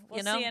 New Year.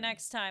 We'll see you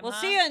next time. We'll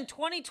see you in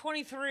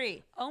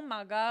 2023. Oh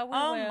my God. We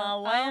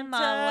will. Oh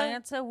my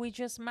Lanta. We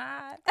just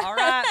might. All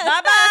right.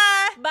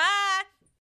 Bye-bye. Bye.